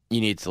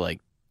 you need to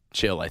like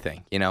chill, I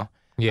think, you know?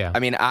 Yeah. I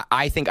mean,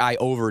 I think I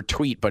over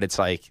tweet, but it's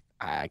like,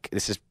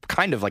 this is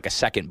kind of like a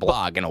second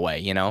blog in a way,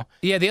 you know?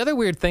 Yeah, the other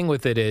weird thing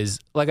with it is,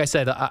 like I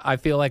said, I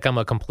feel like I'm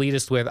a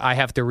completist with I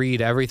have to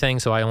read everything,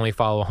 so I only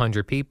follow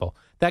 100 people.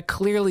 That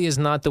clearly is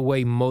not the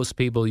way most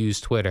people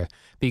use Twitter,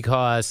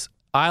 because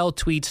I'll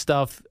tweet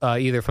stuff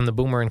either from the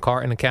Boomer and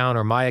Carton account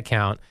or my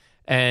account,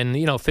 and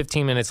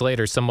 15 minutes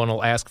later, someone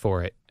will ask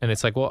for it, and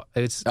it's like, well,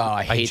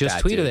 I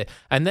just tweeted it,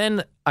 and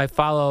then I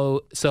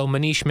follow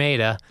Manish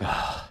Mehta.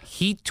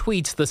 He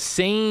tweets the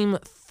same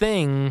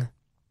thing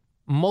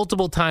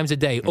multiple times a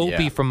day.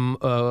 Opie from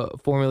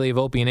formerly of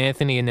Opie and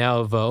Anthony, and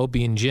now of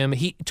Opie and Jim.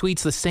 He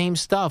tweets the same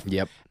stuff.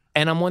 Yep.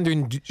 And I'm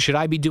wondering, should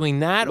I be doing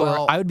that,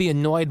 or I would be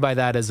annoyed by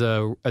that as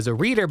a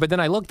reader? But then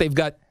I look, they've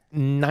got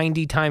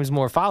 90 times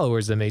more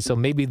followers than me, so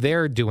maybe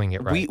they're doing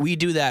it right. We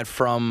do that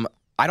from.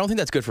 I don't think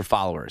that's good for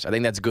followers. I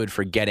think that's good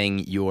for getting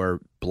your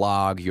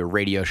blog, your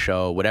radio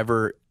show,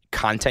 whatever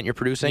content you're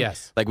producing.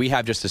 Yes. Like we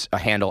have just a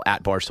handle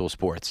at Barstool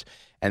Sports,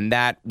 and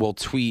that will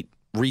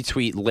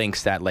retweet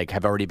links that like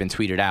have already been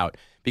tweeted out,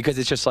 because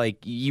it's just like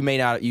you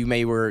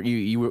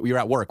were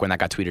at work when that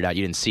got tweeted out,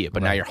 you didn't see it,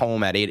 but now you're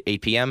home at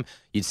 8 p.m.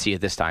 you'd see it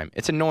this time.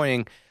 It's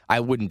annoying. I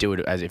wouldn't do it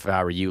as if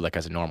I were you, like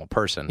as a normal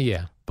person.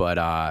 Yeah.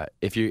 But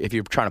if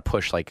you're trying to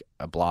push like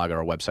a blog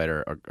or a website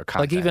or content,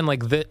 like even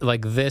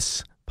like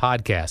this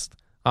podcast,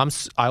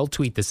 I'll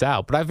tweet this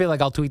out, but I feel like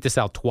I'll tweet this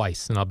out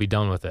twice and I'll be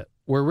done with it.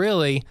 Where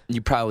really,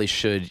 you probably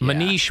should.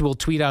 Manish will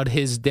tweet out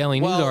his daily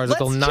news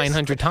article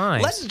 900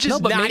 times. Let's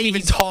just not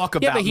even talk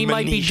about. Yeah, but he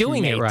might be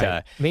doing Mehta. it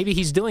right. Maybe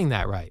he's doing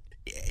that right.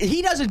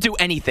 He doesn't do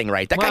anything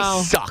right. That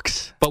guy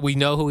sucks. But we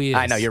know who he is.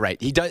 I know, you're right.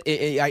 He does.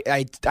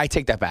 I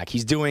take that back.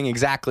 He's doing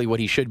exactly what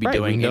he should be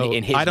doing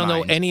in his mind. I don't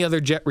know any other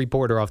Jet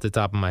reporter off the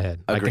top of my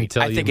head. Agreed. I can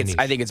tell you.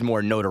 I think it's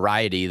more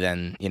notoriety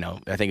than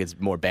I think it's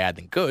more bad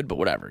than good. But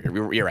whatever.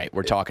 You're right.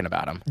 We're talking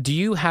about him. Do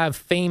you have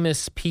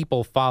famous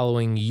people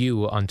following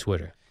you on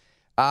Twitter?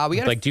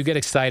 Do you get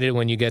excited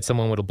when you get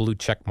someone with a blue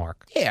check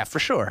mark? Yeah, for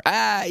sure.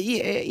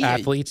 Yeah.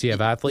 Athletes? You have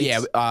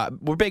athletes? Yeah,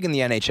 we're big in the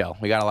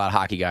NHL. We got a lot of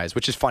hockey guys,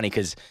 which is funny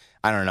because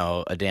I don't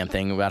know a damn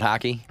thing about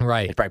hockey.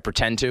 Right. I probably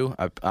pretend to.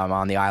 I'm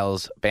on the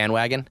Isles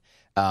bandwagon.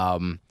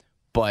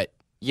 But,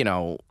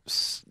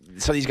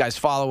 so these guys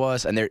follow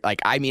us, and they're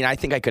like, I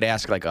think I could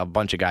ask like a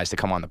bunch of guys to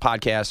come on the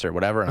podcast or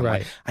whatever. And I'm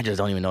like, I just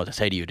don't even know what to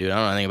say to you, dude. I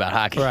don't know anything about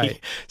hockey. Right.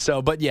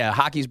 So, but yeah,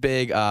 hockey's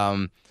big.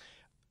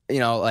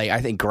 I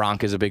think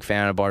Gronk is a big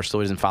fan of Barstool.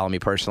 He doesn't follow me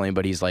personally,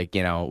 but he's like,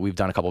 we've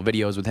done a couple of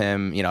videos with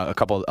him.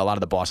 A lot of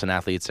the Boston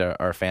athletes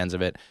are fans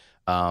of it.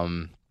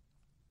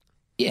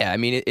 Yeah,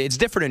 it's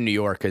different in New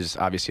York because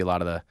obviously a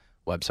lot of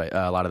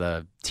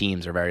the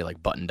teams are very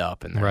like buttoned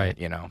up and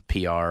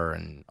PR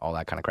and all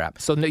that kind of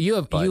crap. So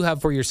you have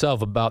for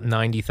yourself about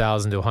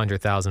 90,000 to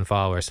 100,000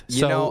 followers.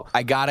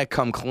 I gotta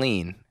come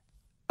clean.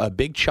 A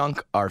big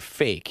chunk are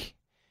fake.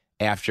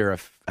 After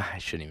I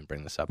shouldn't even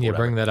bring this up. Yeah,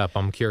 bring that up.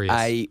 I'm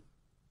curious.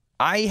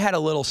 I had a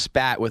little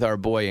spat with our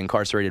boy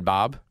Incarcerated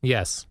Bob.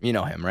 Yes. You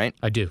know him, right?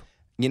 I do.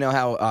 You know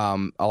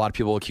how a lot of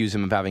people accuse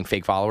him of having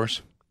fake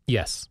followers?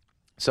 Yes.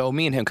 So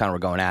me and him kind of were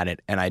going at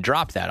it, and I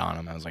dropped that on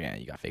him. I was like,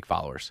 you got fake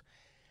followers.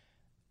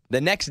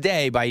 The next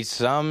day, by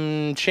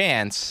some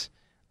chance,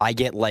 I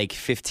get like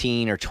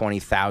 15 or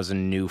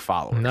 20,000 new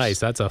followers. Nice.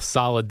 That's a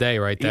solid day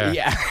right there.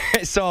 Yeah.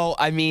 So,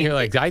 you're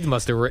like, I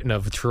must have written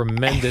a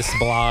tremendous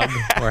blog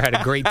or had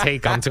a great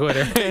take on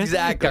Twitter.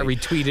 Exactly. Got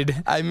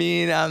retweeted.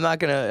 I'm not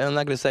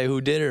gonna say who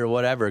did it or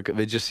whatever.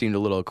 It just seemed a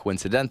little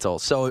coincidental.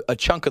 So a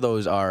chunk of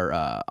those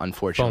are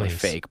unfortunately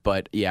fake.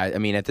 But yeah,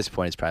 at this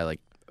point, it's probably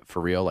like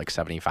for real, like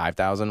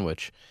 75,000,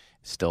 which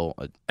still.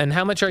 And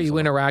how much are you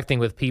interacting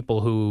with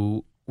people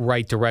who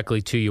write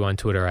directly to you on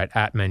Twitter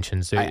at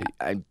mentions?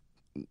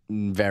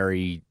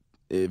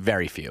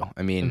 Very few.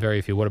 I mean,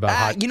 very few. What about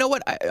hot? You know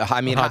what? I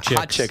mean,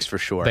 hot chicks for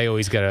sure. They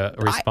always get a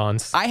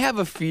response. I have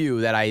a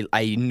few that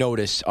I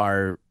notice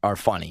are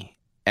funny.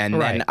 And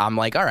then I'm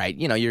like, all right,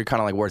 you're kind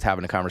of like worth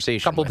having a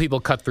conversation. A couple people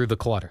cut through the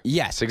clutter.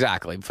 Yes,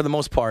 exactly. For the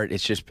most part,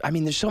 it's just, I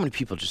mean, there's so many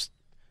people just.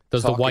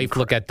 Does the wife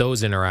look at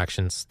those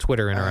interactions,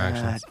 Twitter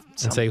interactions,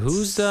 and say,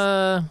 who's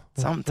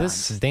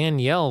this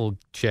Danielle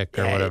chick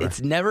or whatever?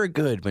 It's never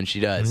good when she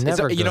does.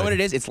 You know what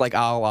it is? It's like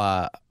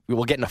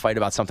we'll get in a fight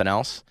about something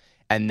else.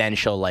 And then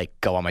she'll like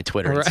go on my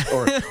Twitter,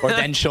 or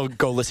then she'll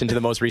go listen to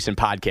the most recent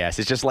podcast.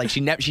 It's just like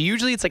she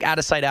usually it's like out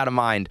of sight, out of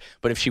mind.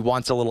 But if she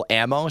wants a little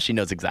ammo, she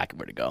knows exactly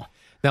where to go.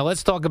 Now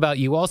let's talk about,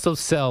 you also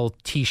sell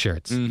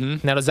T-shirts.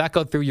 Mm-hmm. Now does that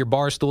go through your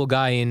Barstool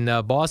guy in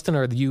Boston,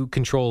 or do you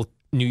control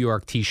New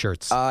York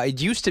T-shirts? It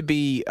used to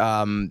be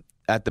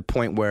at the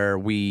point where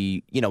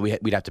we'd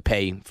have to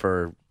pay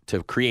to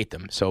create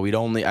them. So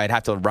I'd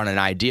have to run an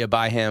idea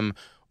by him,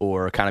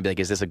 or kind of be like,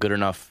 is this a good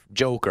enough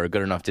joke or a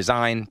good enough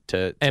design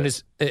to And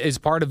is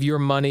part of your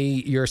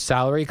money, your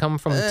salary, come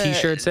from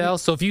T-shirt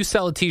sales? So if you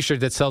sell a T-shirt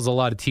that sells a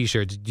lot of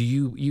T-shirts, do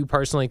you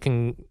personally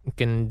can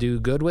do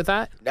good with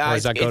that? Or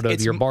does that go to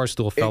your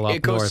Barstool fella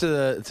up north?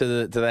 It goes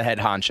to the head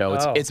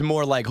honcho. It's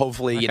more like,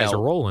 hopefully, you guys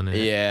are rolling in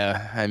it.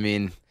 Yeah, I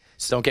mean,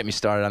 don't get me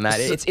started on that.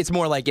 It's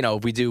more like,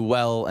 if we do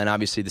well and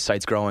obviously the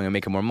site's growing and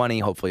making more money,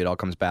 hopefully it all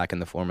comes back in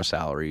the form of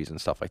salaries and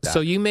stuff like that.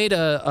 So you made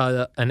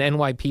an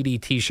NYPD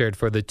T-shirt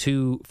for the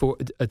to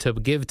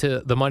give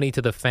to the money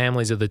to the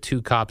families of the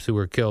two cops who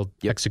were killed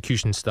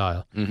execution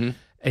style. Mm-hmm.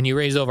 And you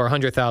raised over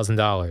 $100,000.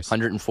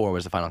 104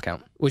 was the final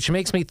count. Which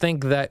makes me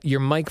think that your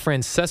Mike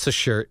Francesa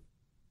shirt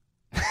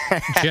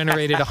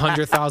generated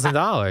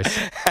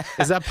 $100,000.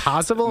 Is that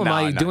possible? Am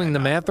I doing the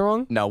math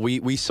wrong? No,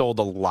 we sold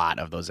a lot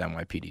of those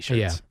NYPD shirts.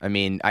 Yeah. I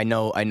mean, I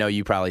know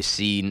you probably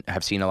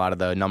have seen a lot of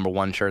the number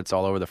one shirts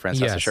all over, the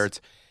Francesa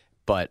shirts.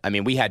 But I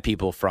mean, we had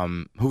people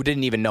who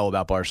didn't even know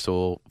about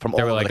Barstool from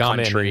all over the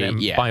country. I'm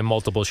in and buying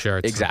multiple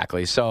shirts.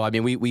 Exactly. So I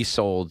mean, we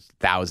sold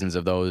thousands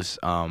of those.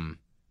 I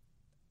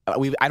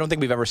don't think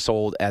we've ever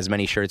sold as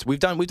many shirts. We've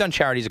done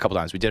charities a couple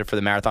times. We did it for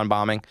the marathon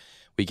bombing.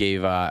 We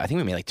gave I think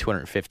we made like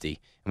 250.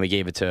 And we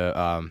gave it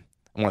to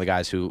one of the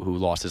guys who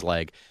lost his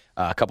leg.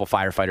 A couple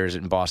firefighters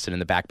in Boston in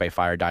the Back Bay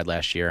fire died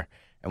last year,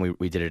 and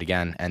we did it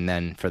again. And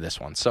then for this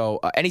one. So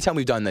anytime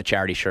we've done the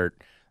charity shirt,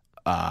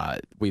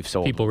 we've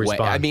sold. People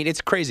respond. I mean,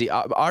 it's crazy.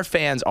 Our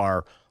fans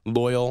are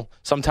loyal,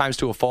 sometimes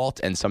to a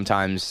fault, and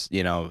sometimes,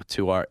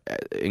 to our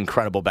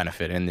incredible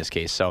benefit in this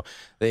case. So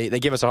they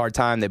give us a hard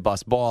time. They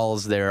bust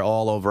balls. They're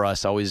all over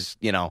us, always,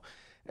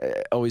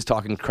 always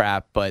talking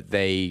crap. But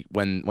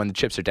when the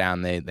chips are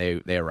down,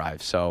 they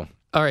arrive. So.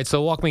 All right,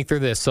 so walk me through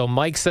this. So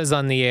Mike says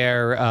on the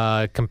air,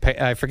 I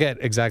forget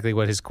exactly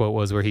what his quote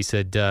was, where he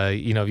said,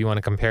 if you want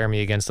to compare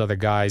me against other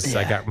guys,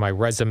 I got my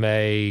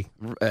resume.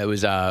 It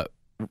was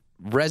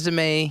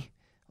resume,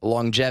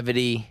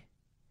 longevity.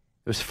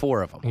 It was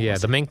 4 of them. Yeah,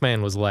 the Mink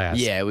Man was last.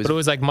 Yeah, it was. But it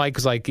was like Mike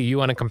was like, you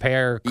want to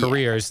compare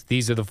careers,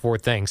 these are the 4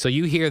 things. So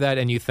you hear that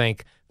and you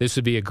think this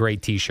would be a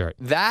great T-shirt.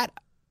 That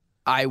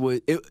I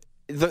would.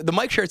 The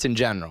Mike shirts in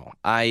general.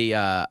 Actually,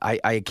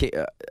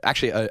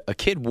 a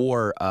kid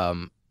wore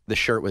the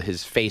shirt with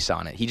his face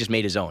on it. He just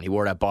made his own. He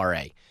wore it at Bar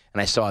A.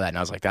 And I saw that, and I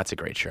was like, that's a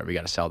great shirt. We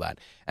got to sell that.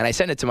 And I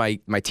sent it to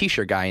my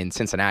T-shirt guy in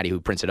Cincinnati who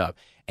prints it up.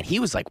 And he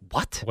was like,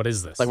 what? What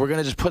is this? Like, we're going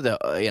to just put a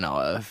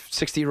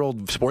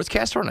 60-year-old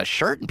sportscaster on a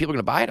shirt and people are going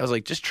to buy it? I was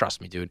like, just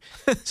trust me, dude.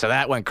 So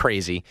that went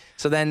crazy.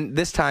 So then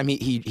this time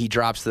he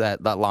drops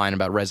that line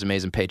about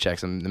resumes and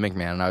paychecks and the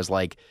McMahon. And I was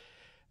like,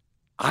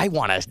 I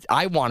want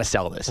to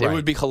sell this. Right. It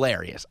would be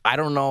hilarious. I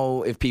don't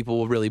know if people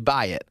will really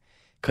buy it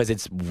because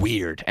it's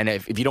weird. And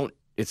if you don't,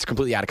 it's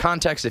completely out of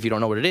context. If you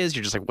don't know what it is,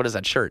 you're just like, what is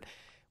that shirt?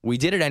 We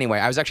did it anyway.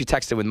 I was actually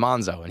texting with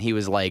Monzo, and he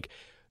was like,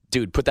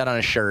 dude, put that on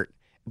a shirt.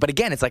 But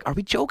again, it's like, are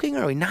we joking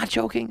or are we not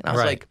joking? And I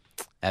was like,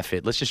 F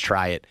it. Let's just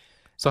try it.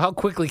 So how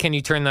quickly can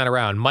you turn that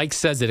around? Mike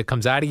says it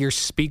comes out of your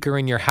speaker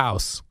in your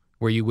house,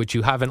 which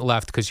you haven't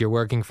left because you're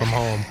working from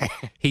home.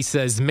 He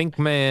says, Mink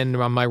Man,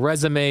 on my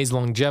resumes,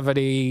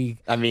 longevity.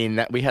 I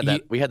mean, we had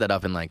that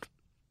up in like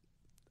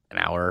an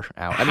hour.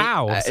 How?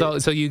 I mean,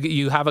 so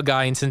you have a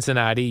guy in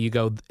Cincinnati. You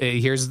go,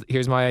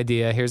 here's my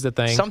idea. Here's the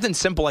thing. Something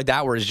simple like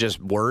that, where it's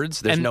just words.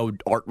 There's no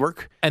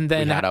artwork. And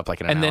then we had up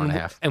like in an hour and a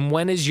half. And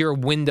when is your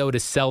window to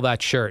sell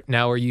that shirt?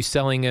 Now, are you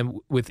selling it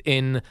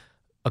within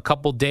a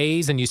couple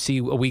days, and you see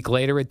a week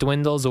later it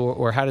dwindles,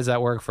 or how does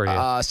that work for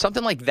you?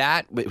 Something like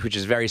that, which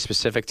is very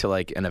specific to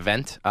like an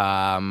event.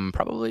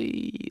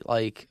 Probably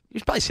like you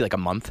should probably see like a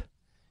month.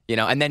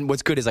 And then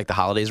what's good is like the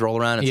holidays roll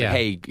around. It's like,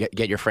 hey,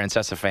 get your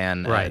Francesa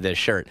fan this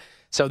shirt.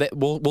 So that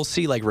we'll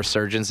see like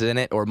resurgence in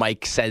it, or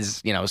Mike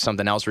says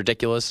something else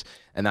ridiculous,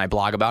 and then I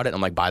blog about it. And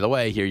I'm like, by the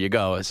way, here you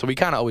go. So we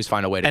kind of always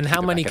find a way to. And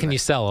how many can you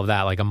sell of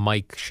that, like a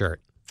Mike shirt?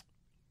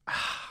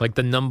 Like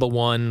the number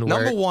one,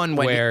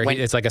 where when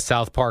it's like a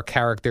South Park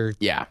character.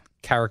 Yeah.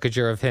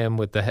 caricature of him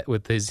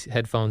with his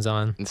headphones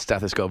on. And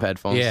stethoscope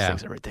headphones. Yeah.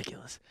 Things are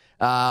ridiculous.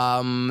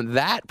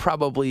 That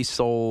probably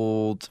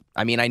sold.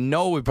 I mean, I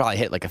know we probably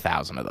hit like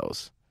 1,000 of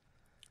those.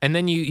 And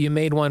then you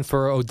made one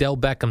for Odell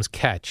Beckham's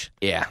catch.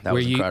 Yeah, that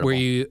was incredible. Where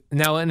you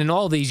now, and in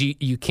all these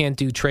you can't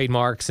do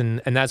trademarks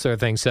and that sort of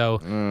thing.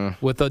 So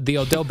with the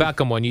Odell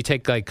Beckham one, you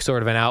take like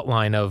sort of an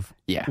outline of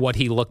what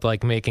he looked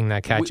like making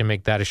that catch and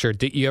make that a shirt.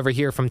 Did you ever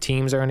hear from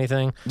teams or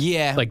anything?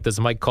 Yeah. Like, does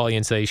Mike call you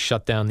and say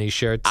shut down these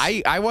shirts?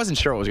 I wasn't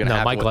sure what was going to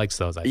happen. Mike likes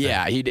those. I think.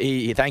 Yeah,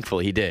 he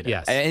thankfully he did.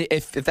 Yes. And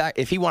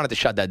if he wanted to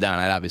shut that down,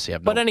 I'd obviously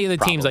have. But any of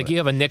the teams, like you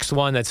have a Knicks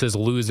one that says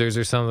losers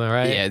or something,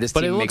 right? Yeah, this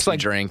but team it makes looks me like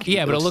drink.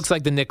 Yeah, but it looks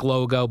like the Knick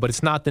logo, but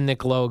it's not the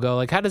Knick logo.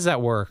 Like, how does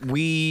that work?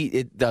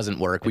 It doesn't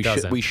work.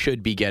 We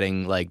should be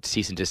getting like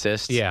cease and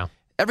desist. Yeah.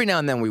 Every now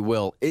and then we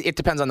will. It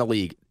depends on the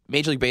league.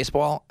 Major League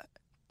Baseball,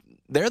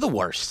 they're the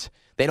worst.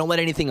 They don't let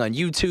anything on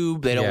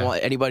YouTube. They don't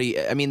want anybody.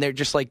 I mean, they're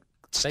just like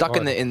stuck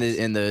in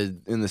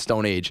the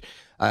Stone Age.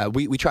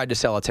 We tried to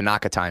sell a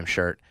Tanaka Time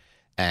shirt,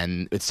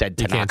 and it said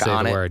Tanaka can't say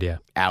on the it. word, yeah.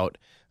 Out.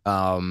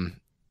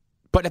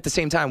 But at the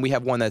same time, we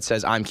have one that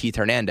says "I'm Keith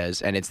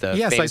Hernandez," and it's the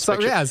famous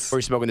picture where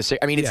he's smoking the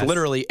cigarette. I mean, it's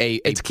literally a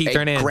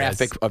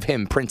graphic of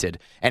him printed,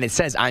 and it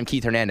says "I'm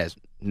Keith Hernandez."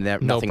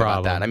 Nothing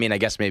about that. I mean, I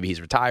guess maybe he's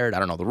retired. I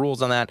don't know the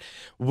rules on that.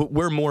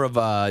 We're more of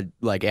a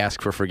like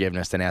ask for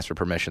forgiveness than ask for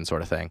permission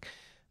sort of thing.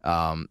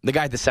 The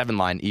guy at the 7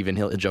 line, even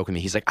he'll joke with me.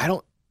 He's like,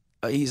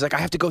 I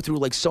have to go through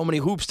like so many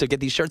hoops to get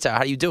these shirts out.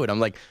 How do you do it? I'm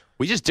like,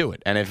 we just do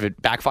it. And if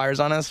it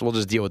backfires on us, we'll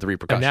just deal with the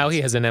repercussions. And now he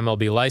has an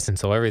MLB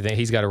license, so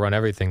he's got to run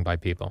everything by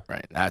people.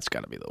 Right. That's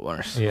got to be the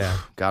worst. Yeah.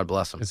 God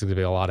bless him. It's going to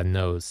be a lot of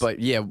no's. But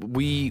yeah,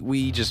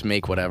 we just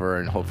make whatever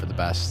and hope for the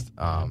best.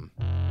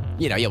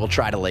 We'll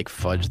try to like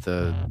fudge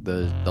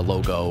the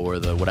logo or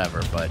the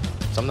whatever, but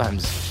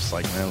sometimes it's just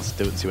like, man, let's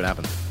do it and see what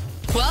happens.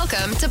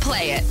 Welcome to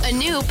Play It, a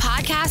new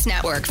podcast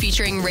network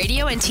featuring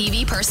radio and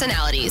TV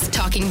personalities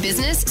talking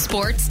business,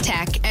 sports,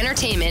 tech,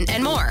 entertainment,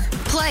 and more.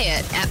 Play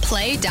it at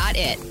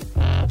play.it.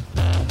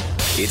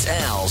 It's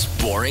Al's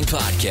Boring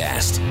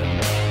Podcast.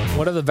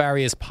 What are the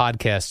various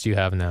podcasts you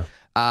have now?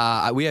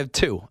 We have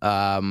 2.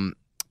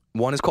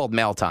 One is called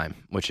Mail Time,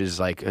 which is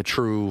like a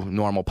true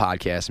normal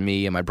podcast.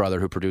 Me and my brother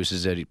who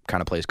produces it, he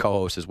kind of plays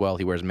co-host as well.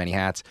 He wears many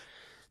hats.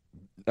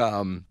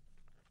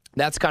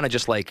 That's kind of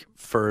just like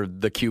for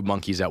the cube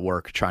monkeys at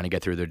work trying to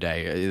get through their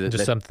day.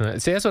 Just something.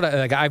 See, that's what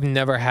I've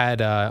never had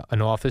an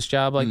office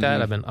job like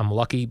that. I'm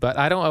lucky, but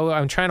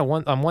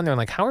I'm wondering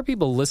like, how are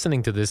people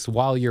listening to this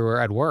while you're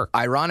at work?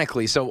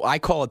 Ironically, so I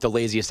call it the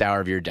laziest hour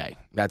of your day.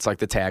 That's like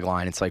the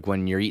tagline. It's like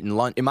when you're eating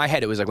lunch. In my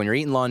head, it was like when you're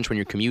eating lunch, when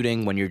you're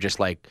commuting, when you're just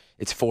like,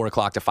 it's 4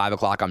 o'clock to 5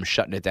 o'clock, I'm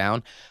shutting it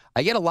down.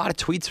 I get a lot of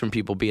tweets from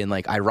people being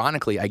like,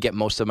 ironically, I get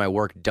most of my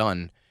work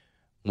done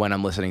when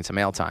I'm listening to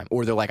Mail Time.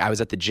 Or they're like, I was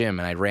at the gym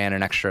and I ran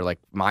an extra like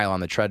mile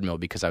on the treadmill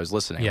because I was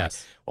listening.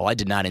 Yes. Like, well, I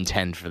did not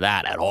intend for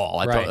that at all.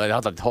 I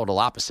thought the total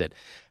opposite.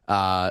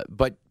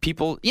 But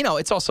people,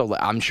 it's also,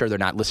 I'm sure they're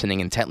not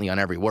listening intently on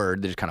every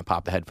word. They just kind of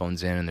pop the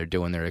headphones in and they're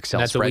doing their Excel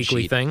spreadsheet. That's a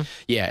weekly thing?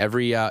 Yeah,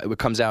 it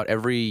comes out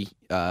every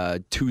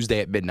Tuesday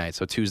at midnight,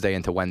 so Tuesday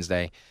into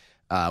Wednesday.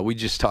 We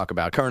just talk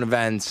about current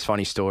events,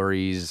 funny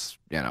stories,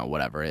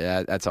 whatever.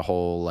 That's a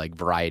whole like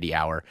variety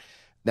hour.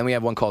 Then we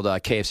have one called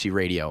KFC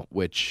Radio,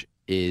 which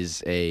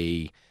is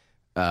a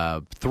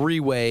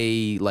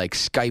 3-way like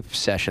Skype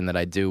session that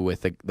I do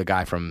with the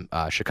guy from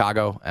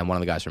Chicago and one of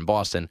the guys from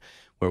Boston,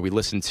 where we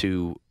listen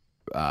to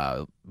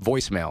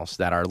voicemails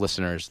that our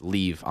listeners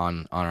leave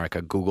on like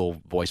a Google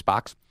voice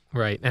box.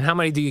 Right. And how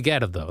many do you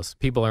get of those?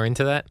 People are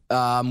into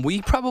that?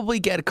 We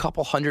probably get a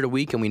couple hundred a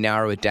week, and we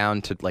narrow it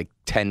down to like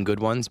 10 good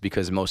ones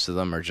because most of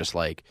them are just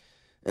like,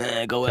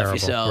 go F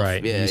yourself.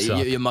 Right. Yeah,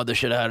 your mother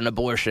should have had an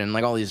abortion.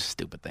 Like all these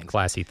stupid things.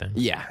 Classy things.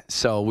 Yeah.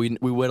 So we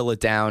whittle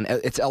it down.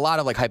 It's a lot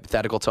of like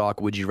hypothetical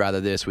talk. Would you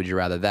rather this? Would you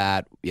rather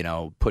that?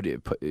 Put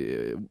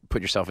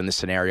yourself in this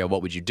scenario.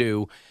 What would you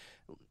do?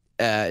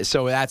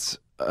 So that's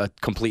a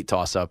complete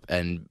toss up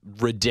and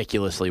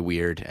ridiculously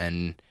weird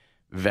and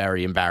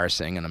very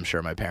embarrassing, and I'm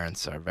sure my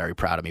parents are very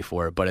proud of me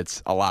for it, but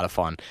it's a lot of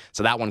fun.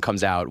 So that one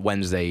comes out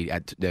Wednesday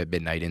at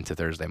midnight into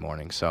Thursday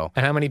morning. So,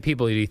 and how many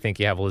people do you think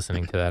you have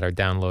listening to that or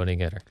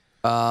downloading it?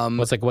 Or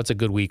what's a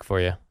good week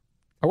for you?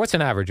 Or what's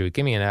an average week?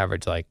 Give me an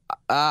average. Like,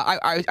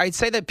 I'd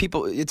say that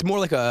people, it's more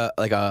like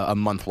a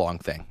month long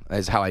thing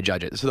is how I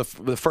judge it. So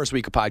the first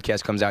week a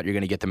podcast comes out, you're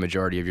going to get the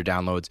majority of your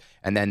downloads,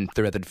 and then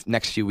throughout the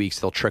next few weeks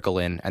they'll trickle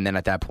in, and then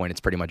at that point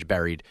it's pretty much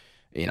buried.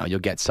 You'll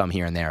get some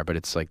here and there, but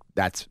it's like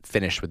that's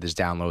finished with his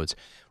downloads.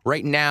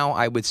 Right now,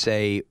 I would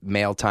say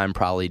Mail Time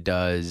probably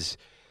does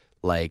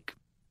like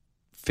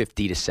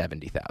 50 to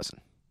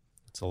 70,000.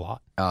 That's a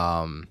lot.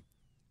 On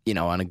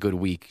a good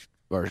week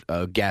or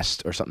a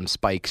guest or something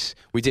spikes.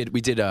 We did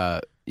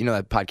that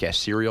podcast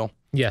Serial.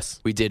 Yes.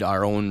 We did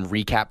our own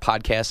recap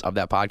podcast of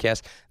that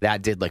podcast.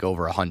 That did like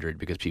over 100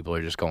 because people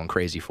are just going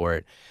crazy for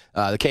it.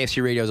 The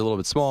KFC Radio is a little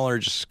bit smaller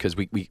just because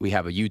we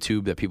have a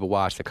YouTube that people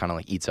watch that kind of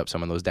like eats up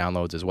some of those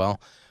downloads as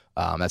well.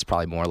 That's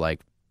probably more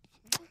like,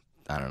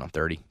 I don't know,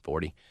 30,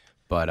 40.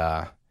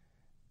 But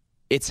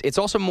it's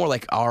also more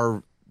like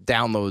our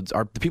downloads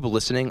the people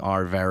listening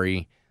are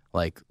very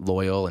like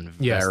loyal and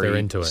Yes, very they're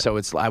into it. So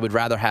I would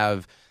rather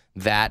have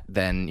that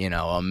than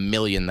a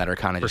million that are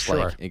kind of just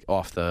like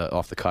off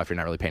the cuff. You're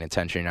not really paying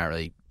attention. You're not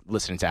really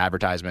listening to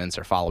advertisements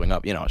or following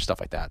up, stuff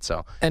like that.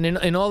 So And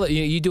in all that,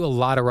 you do a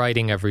lot of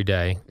writing every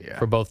day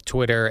for both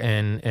Twitter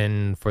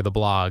and for the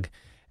blog.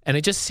 And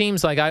it just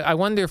seems like, I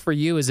wonder for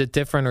you, is it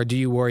different, or do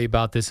you worry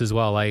about this as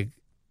well? Like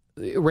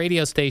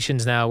radio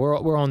stations now,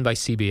 we're owned by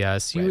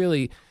CBS. You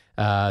really,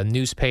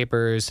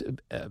 newspapers,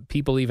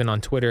 people even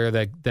on Twitter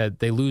that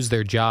they lose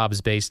their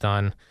jobs based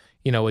on,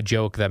 a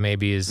joke that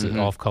maybe is an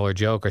off-color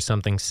joke or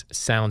something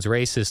sounds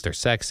racist or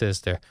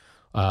sexist or,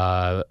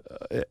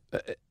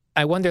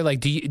 I wonder, like,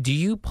 do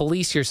you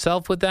police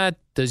yourself with that?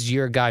 Does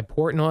your guy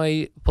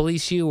Portnoy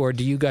police you, or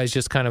do you guys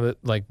just kind of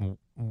like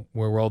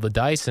we'll roll the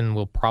dice and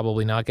we'll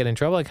probably not get in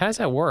trouble? Like, how does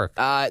that work?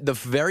 The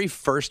very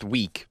first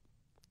week,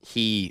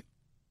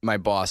 my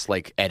boss,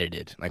 like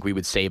edited. Like we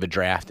would save a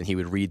draft and he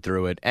would read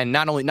through it, and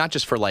not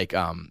just for like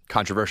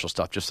controversial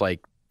stuff, just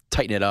like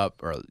tighten it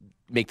up or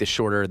make this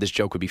shorter. This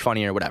joke would be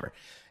funnier, whatever.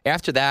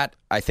 After that,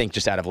 I think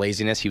just out of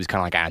laziness, he was kind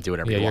of like, do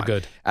whatever you want. Yeah, you're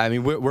good. I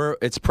mean,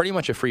 it's pretty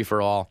much a free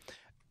for all.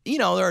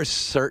 There are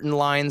certain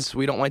lines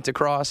we don't like to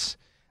cross.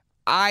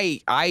 I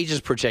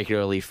just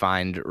particularly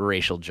find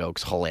racial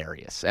jokes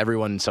hilarious.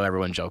 Everyone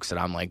jokes that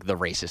I'm like the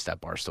racist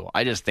at Barstool.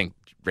 I just think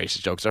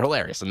racist jokes are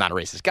hilarious. I'm not a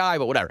racist guy,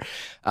 but whatever.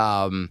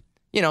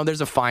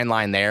 There's a fine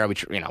line there,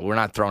 which, we're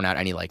not throwing out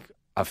any like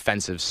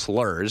offensive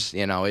slurs.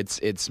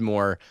 It's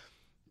more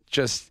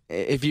just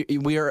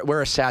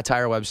we're a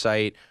satire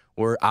website.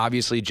 We're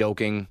obviously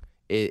joking.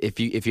 If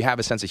you have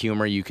a sense of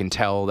humor, you can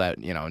tell that,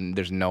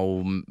 there's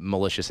no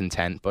malicious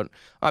intent. But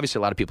obviously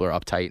a lot of people are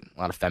uptight,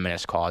 a lot of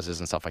feminist causes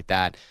and stuff like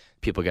that.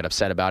 People get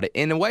upset about it.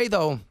 In a way,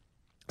 though,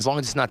 as long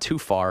as it's not too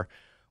far,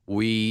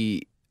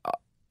 we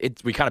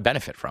kind of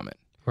benefit from it.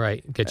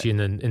 Right. Get you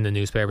in the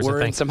newspapers. We're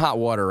in some hot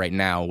water right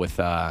now with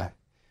I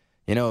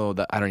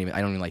don't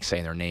even like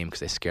saying their name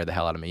because they scare the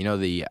hell out of me.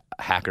 The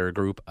hacker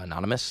group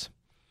Anonymous?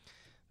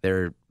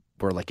 We're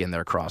like in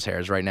their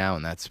crosshairs right now,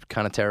 and that's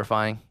kind of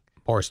terrifying.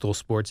 Barstool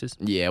Sports is?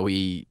 Yeah,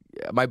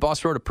 my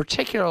boss wrote a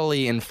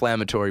particularly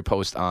inflammatory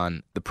post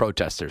on the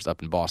protesters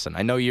up in Boston.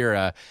 I know you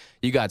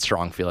got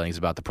strong feelings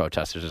about the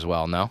protesters as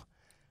well, no?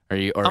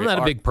 I'm not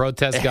a big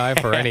protest guy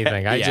for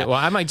anything.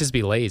 I might just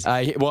be lazy.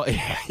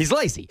 He's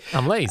lazy.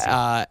 I'm lazy.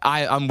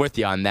 I'm with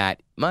you on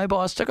that. My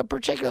boss took a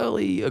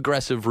particularly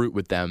aggressive route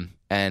with them,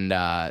 and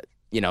that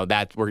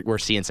we're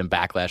seeing some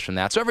backlash from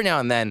that. So every now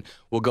and then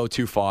we'll go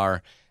too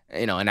far.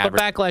 But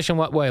backlash in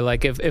what way?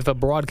 Like if a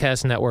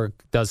broadcast network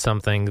does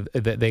something,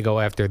 they go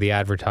after the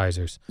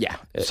advertisers. Yeah,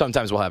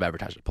 sometimes we'll have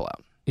advertisers pull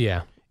out.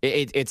 Yeah,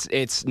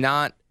 it's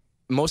not.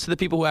 Most of the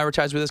people who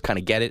advertise with us kind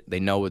of get it. They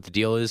know what the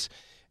deal is.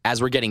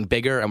 As we're getting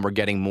bigger and we're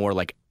getting more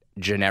like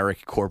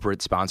generic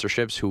corporate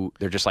sponsorships, who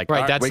they're just like, right.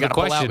 All right, That's we the gotta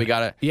question. Pull out, we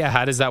gotta. Yeah,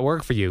 how does that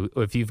work for you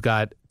if you've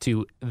got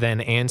to then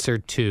answer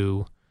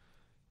to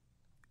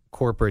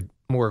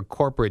more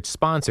corporate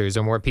sponsors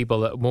or more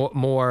people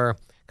more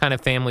kind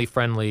of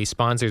family-friendly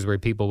sponsors where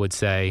people would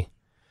say,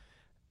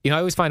 I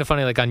always find it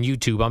funny, like on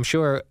YouTube, I'm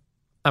sure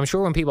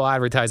when people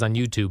advertise on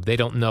YouTube, they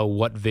don't know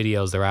what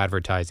videos they're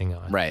advertising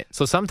on. Right.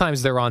 So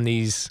sometimes they're on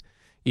these,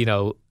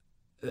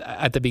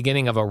 at the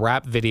beginning of a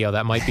rap video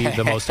that might be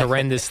the most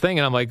horrendous thing.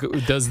 And I'm like,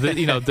 does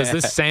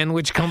this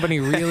sandwich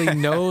company really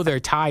know they're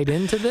tied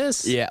into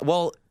this? Yeah.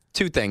 Well,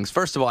 two things.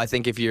 First of all, I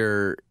think if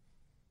you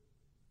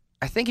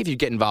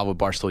get involved with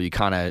Barstool, you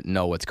kind of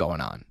know what's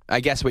going on. I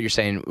guess what you're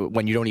saying,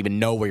 when you don't even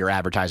know where your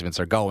advertisements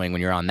are going,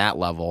 when you're on that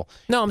level.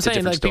 No, I'm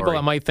saying like story. People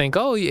that might think,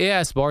 oh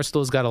yes,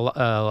 Barstool's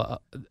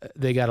got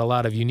they got a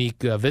lot of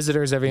unique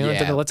visitors every month.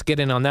 Yeah. Let's get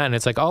in on that. And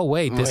it's like, oh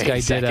wait, this guy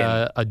did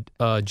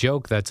a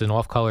joke that's an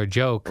off-color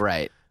joke.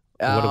 Right.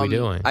 What are we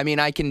doing? I mean,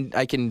 I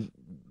can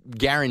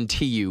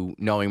guarantee you,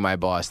 knowing my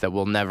boss, that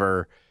we'll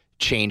never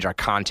change our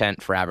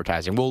content for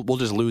advertising. We'll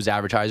just lose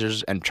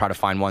advertisers and try to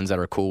find ones that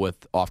are cool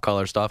with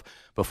off-color stuff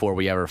before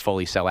we ever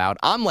fully sell out.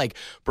 I'm like,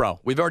 bro,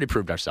 we've already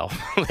proved ourselves.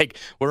 Like,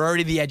 we're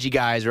already the edgy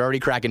guys. We're already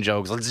cracking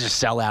jokes. Let's just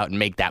sell out and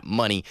make that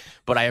money.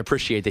 But I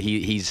appreciate that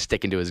he's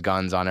sticking to his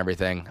guns on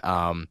everything.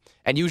 And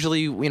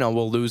usually,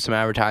 we'll lose some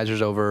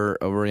advertisers over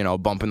a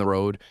bump in the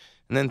road.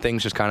 And then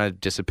things just kind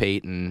of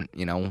dissipate and,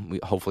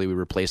 hopefully we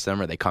replace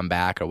them or they come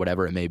back or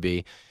whatever it may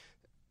be.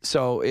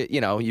 So,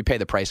 you pay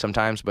the price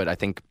sometimes, but I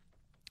think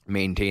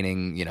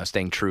maintaining,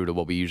 staying true to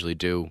what we usually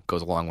do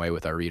goes a long way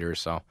with our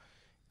readers. So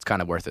it's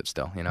kind of worth it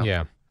still,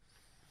 Yeah.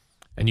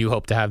 And you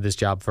hope to have this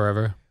job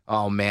forever?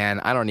 Oh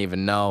man, I don't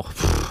even know.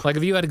 Like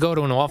if you had to go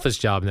to an office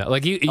job now,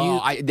 like you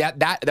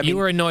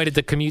were annoyed at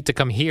the commute to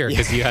come here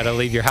because you had to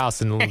leave your house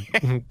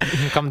and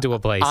come to a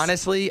place.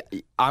 Honestly,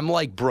 I'm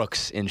like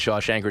Brooks in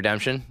Shawshank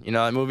Redemption. You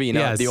know that movie?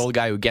 Yes. The old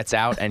guy who gets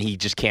out and he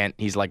just can't.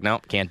 He's like, no,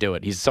 can't do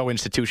it. He's so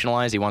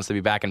institutionalized. He wants to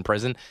be back in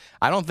prison.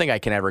 I don't think I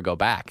can ever go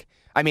back.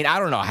 I mean, I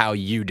don't know how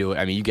you do it.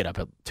 I mean, you get up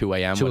at 2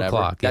 a.m. 2 whatever.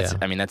 o'clock, That's yeah.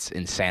 I mean, that's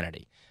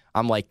insanity.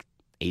 I'm like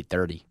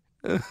 8:30,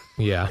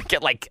 Yeah.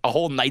 Get like a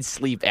whole night's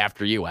sleep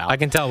after you, Al. I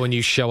can tell when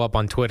you show up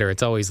on Twitter.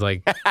 It's always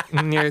like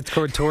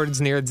towards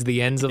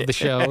the ends of the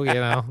show,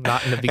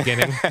 not in the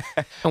beginning.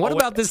 And what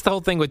about this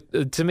whole thing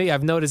with? To me,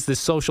 I've noticed this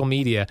social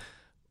media.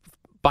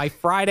 By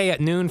Friday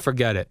at noon,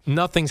 forget it.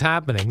 Nothing's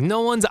happening.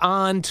 No one's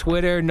on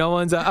Twitter. No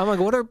one's. I'm like,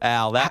 what are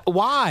Al?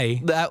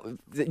 why? That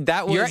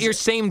was You're at your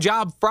same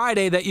job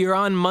Friday that you're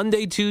on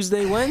Monday,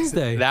 Tuesday,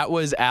 Wednesday. That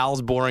was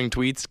Al's boring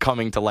tweets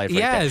coming to life. Right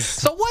there. Yes.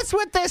 So what's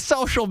with this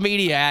social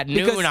media at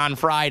noon on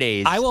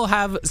Fridays? I will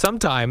have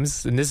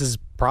sometimes, and this is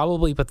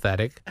probably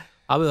pathetic.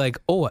 I'll be like,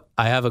 oh,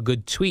 I have a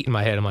good tweet in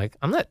my head. I'm like,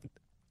 I'm not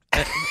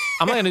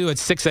going to do it at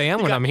 6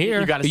 a.m. when I'm here.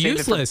 You got to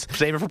useless.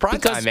 Save it for prime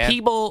because time, man.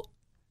 People.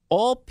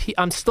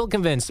 I'm still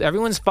convinced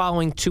everyone's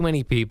following too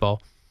many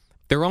people.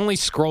 They're only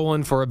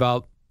scrolling for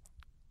about,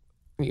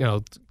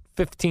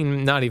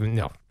 15, not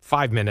even,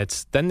 5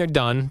 minutes. Then they're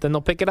done. Then they'll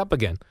pick it up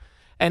again.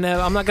 And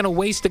I'm not going to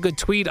waste a good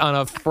tweet on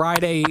a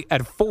Friday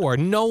at 4.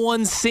 No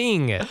one's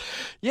seeing it.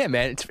 Yeah,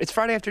 man. It's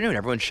Friday afternoon.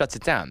 Everyone shuts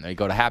it down. They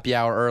go to happy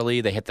hour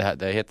early. They hit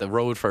the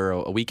road for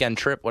a weekend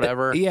trip,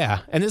 whatever.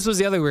 Yeah. And this was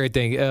the other weird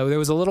thing. There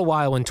was a little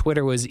while when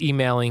Twitter was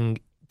emailing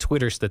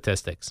Twitter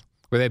statistics,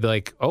 where they'd be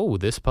like, oh,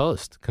 this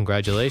post,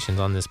 congratulations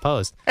on this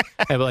post.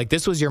 And I'd be like,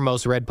 this was your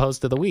most read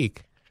post of the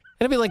week.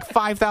 And it'd be like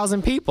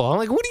 5,000 people. I'm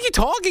like, what are you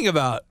talking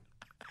about?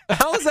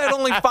 How is that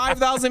only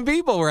 5,000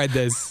 people read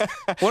this?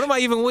 What am I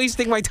even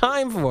wasting my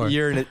time for?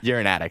 You're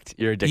an addict.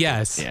 You're addicted.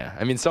 Yes. Yeah.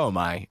 I mean, so am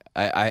I.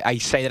 I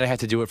say that I have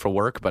to do it for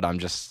work, but I'm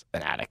just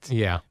an addict.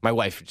 Yeah. My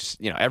wife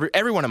just,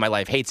 everyone in my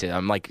life hates it.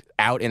 I'm like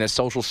out in a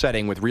social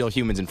setting with real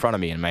humans in front of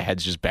me, and my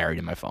head's just buried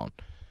in my phone.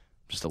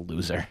 I'm just a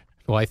loser.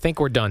 Well, I think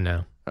we're done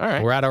now. All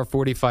right. We're at our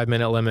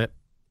 45-minute limit.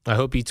 I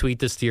hope you tweet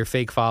this to your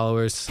fake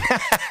followers.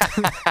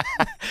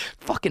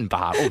 Fucking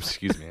Bob. Oh,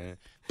 excuse me.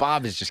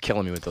 Bob is just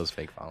killing me with those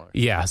fake followers.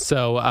 Yeah.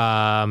 So,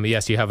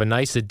 yes, you have a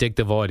nice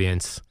addictive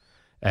audience.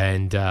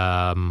 And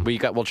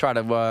we'll try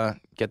to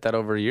get that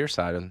over to your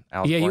side.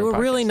 Yeah, you were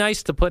really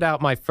nice to put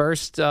out my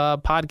first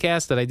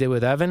podcast that I did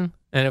with Evan.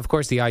 And, of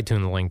course, the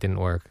iTunes link didn't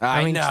work.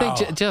 I mean, know.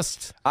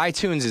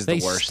 iTunes is the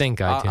worst. They stink,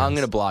 iTunes. I'm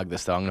going to blog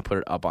this, though. I'm going to put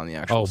it up on the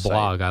actual site.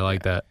 Blog. I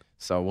like that.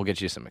 So we'll get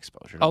you some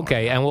exposure.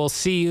 Okay, and we'll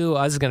see you.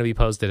 This is going to be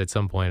posted at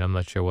some point. I'm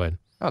not sure when.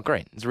 Oh,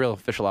 great. It's a real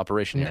official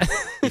operation here.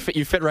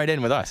 You fit right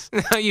in with us.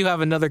 You have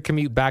another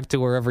commute back to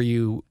wherever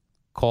you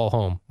call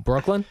home.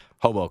 Brooklyn?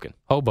 Hoboken.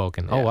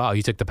 Yeah. Oh, wow.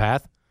 You took the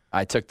path?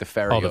 I took the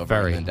ferry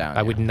over and then down.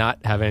 I would not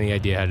have any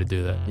idea how to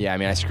do that. Yeah, I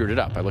mean, I screwed it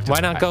up. I looked.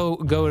 Why not go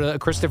to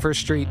Christopher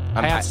Street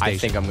pass station? I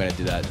think I'm going to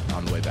do that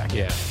on the way back.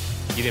 Yeah.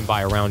 You didn't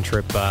buy a round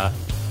trip. Oh,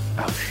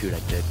 shoot, I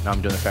did. No,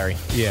 I'm doing the ferry.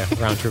 Yeah,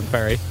 round trip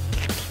ferry.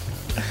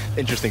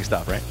 Interesting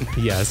stuff, right?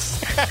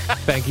 Yes.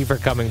 Thank you for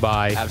coming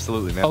by.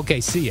 Absolutely, man.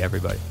 Okay, see you,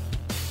 everybody.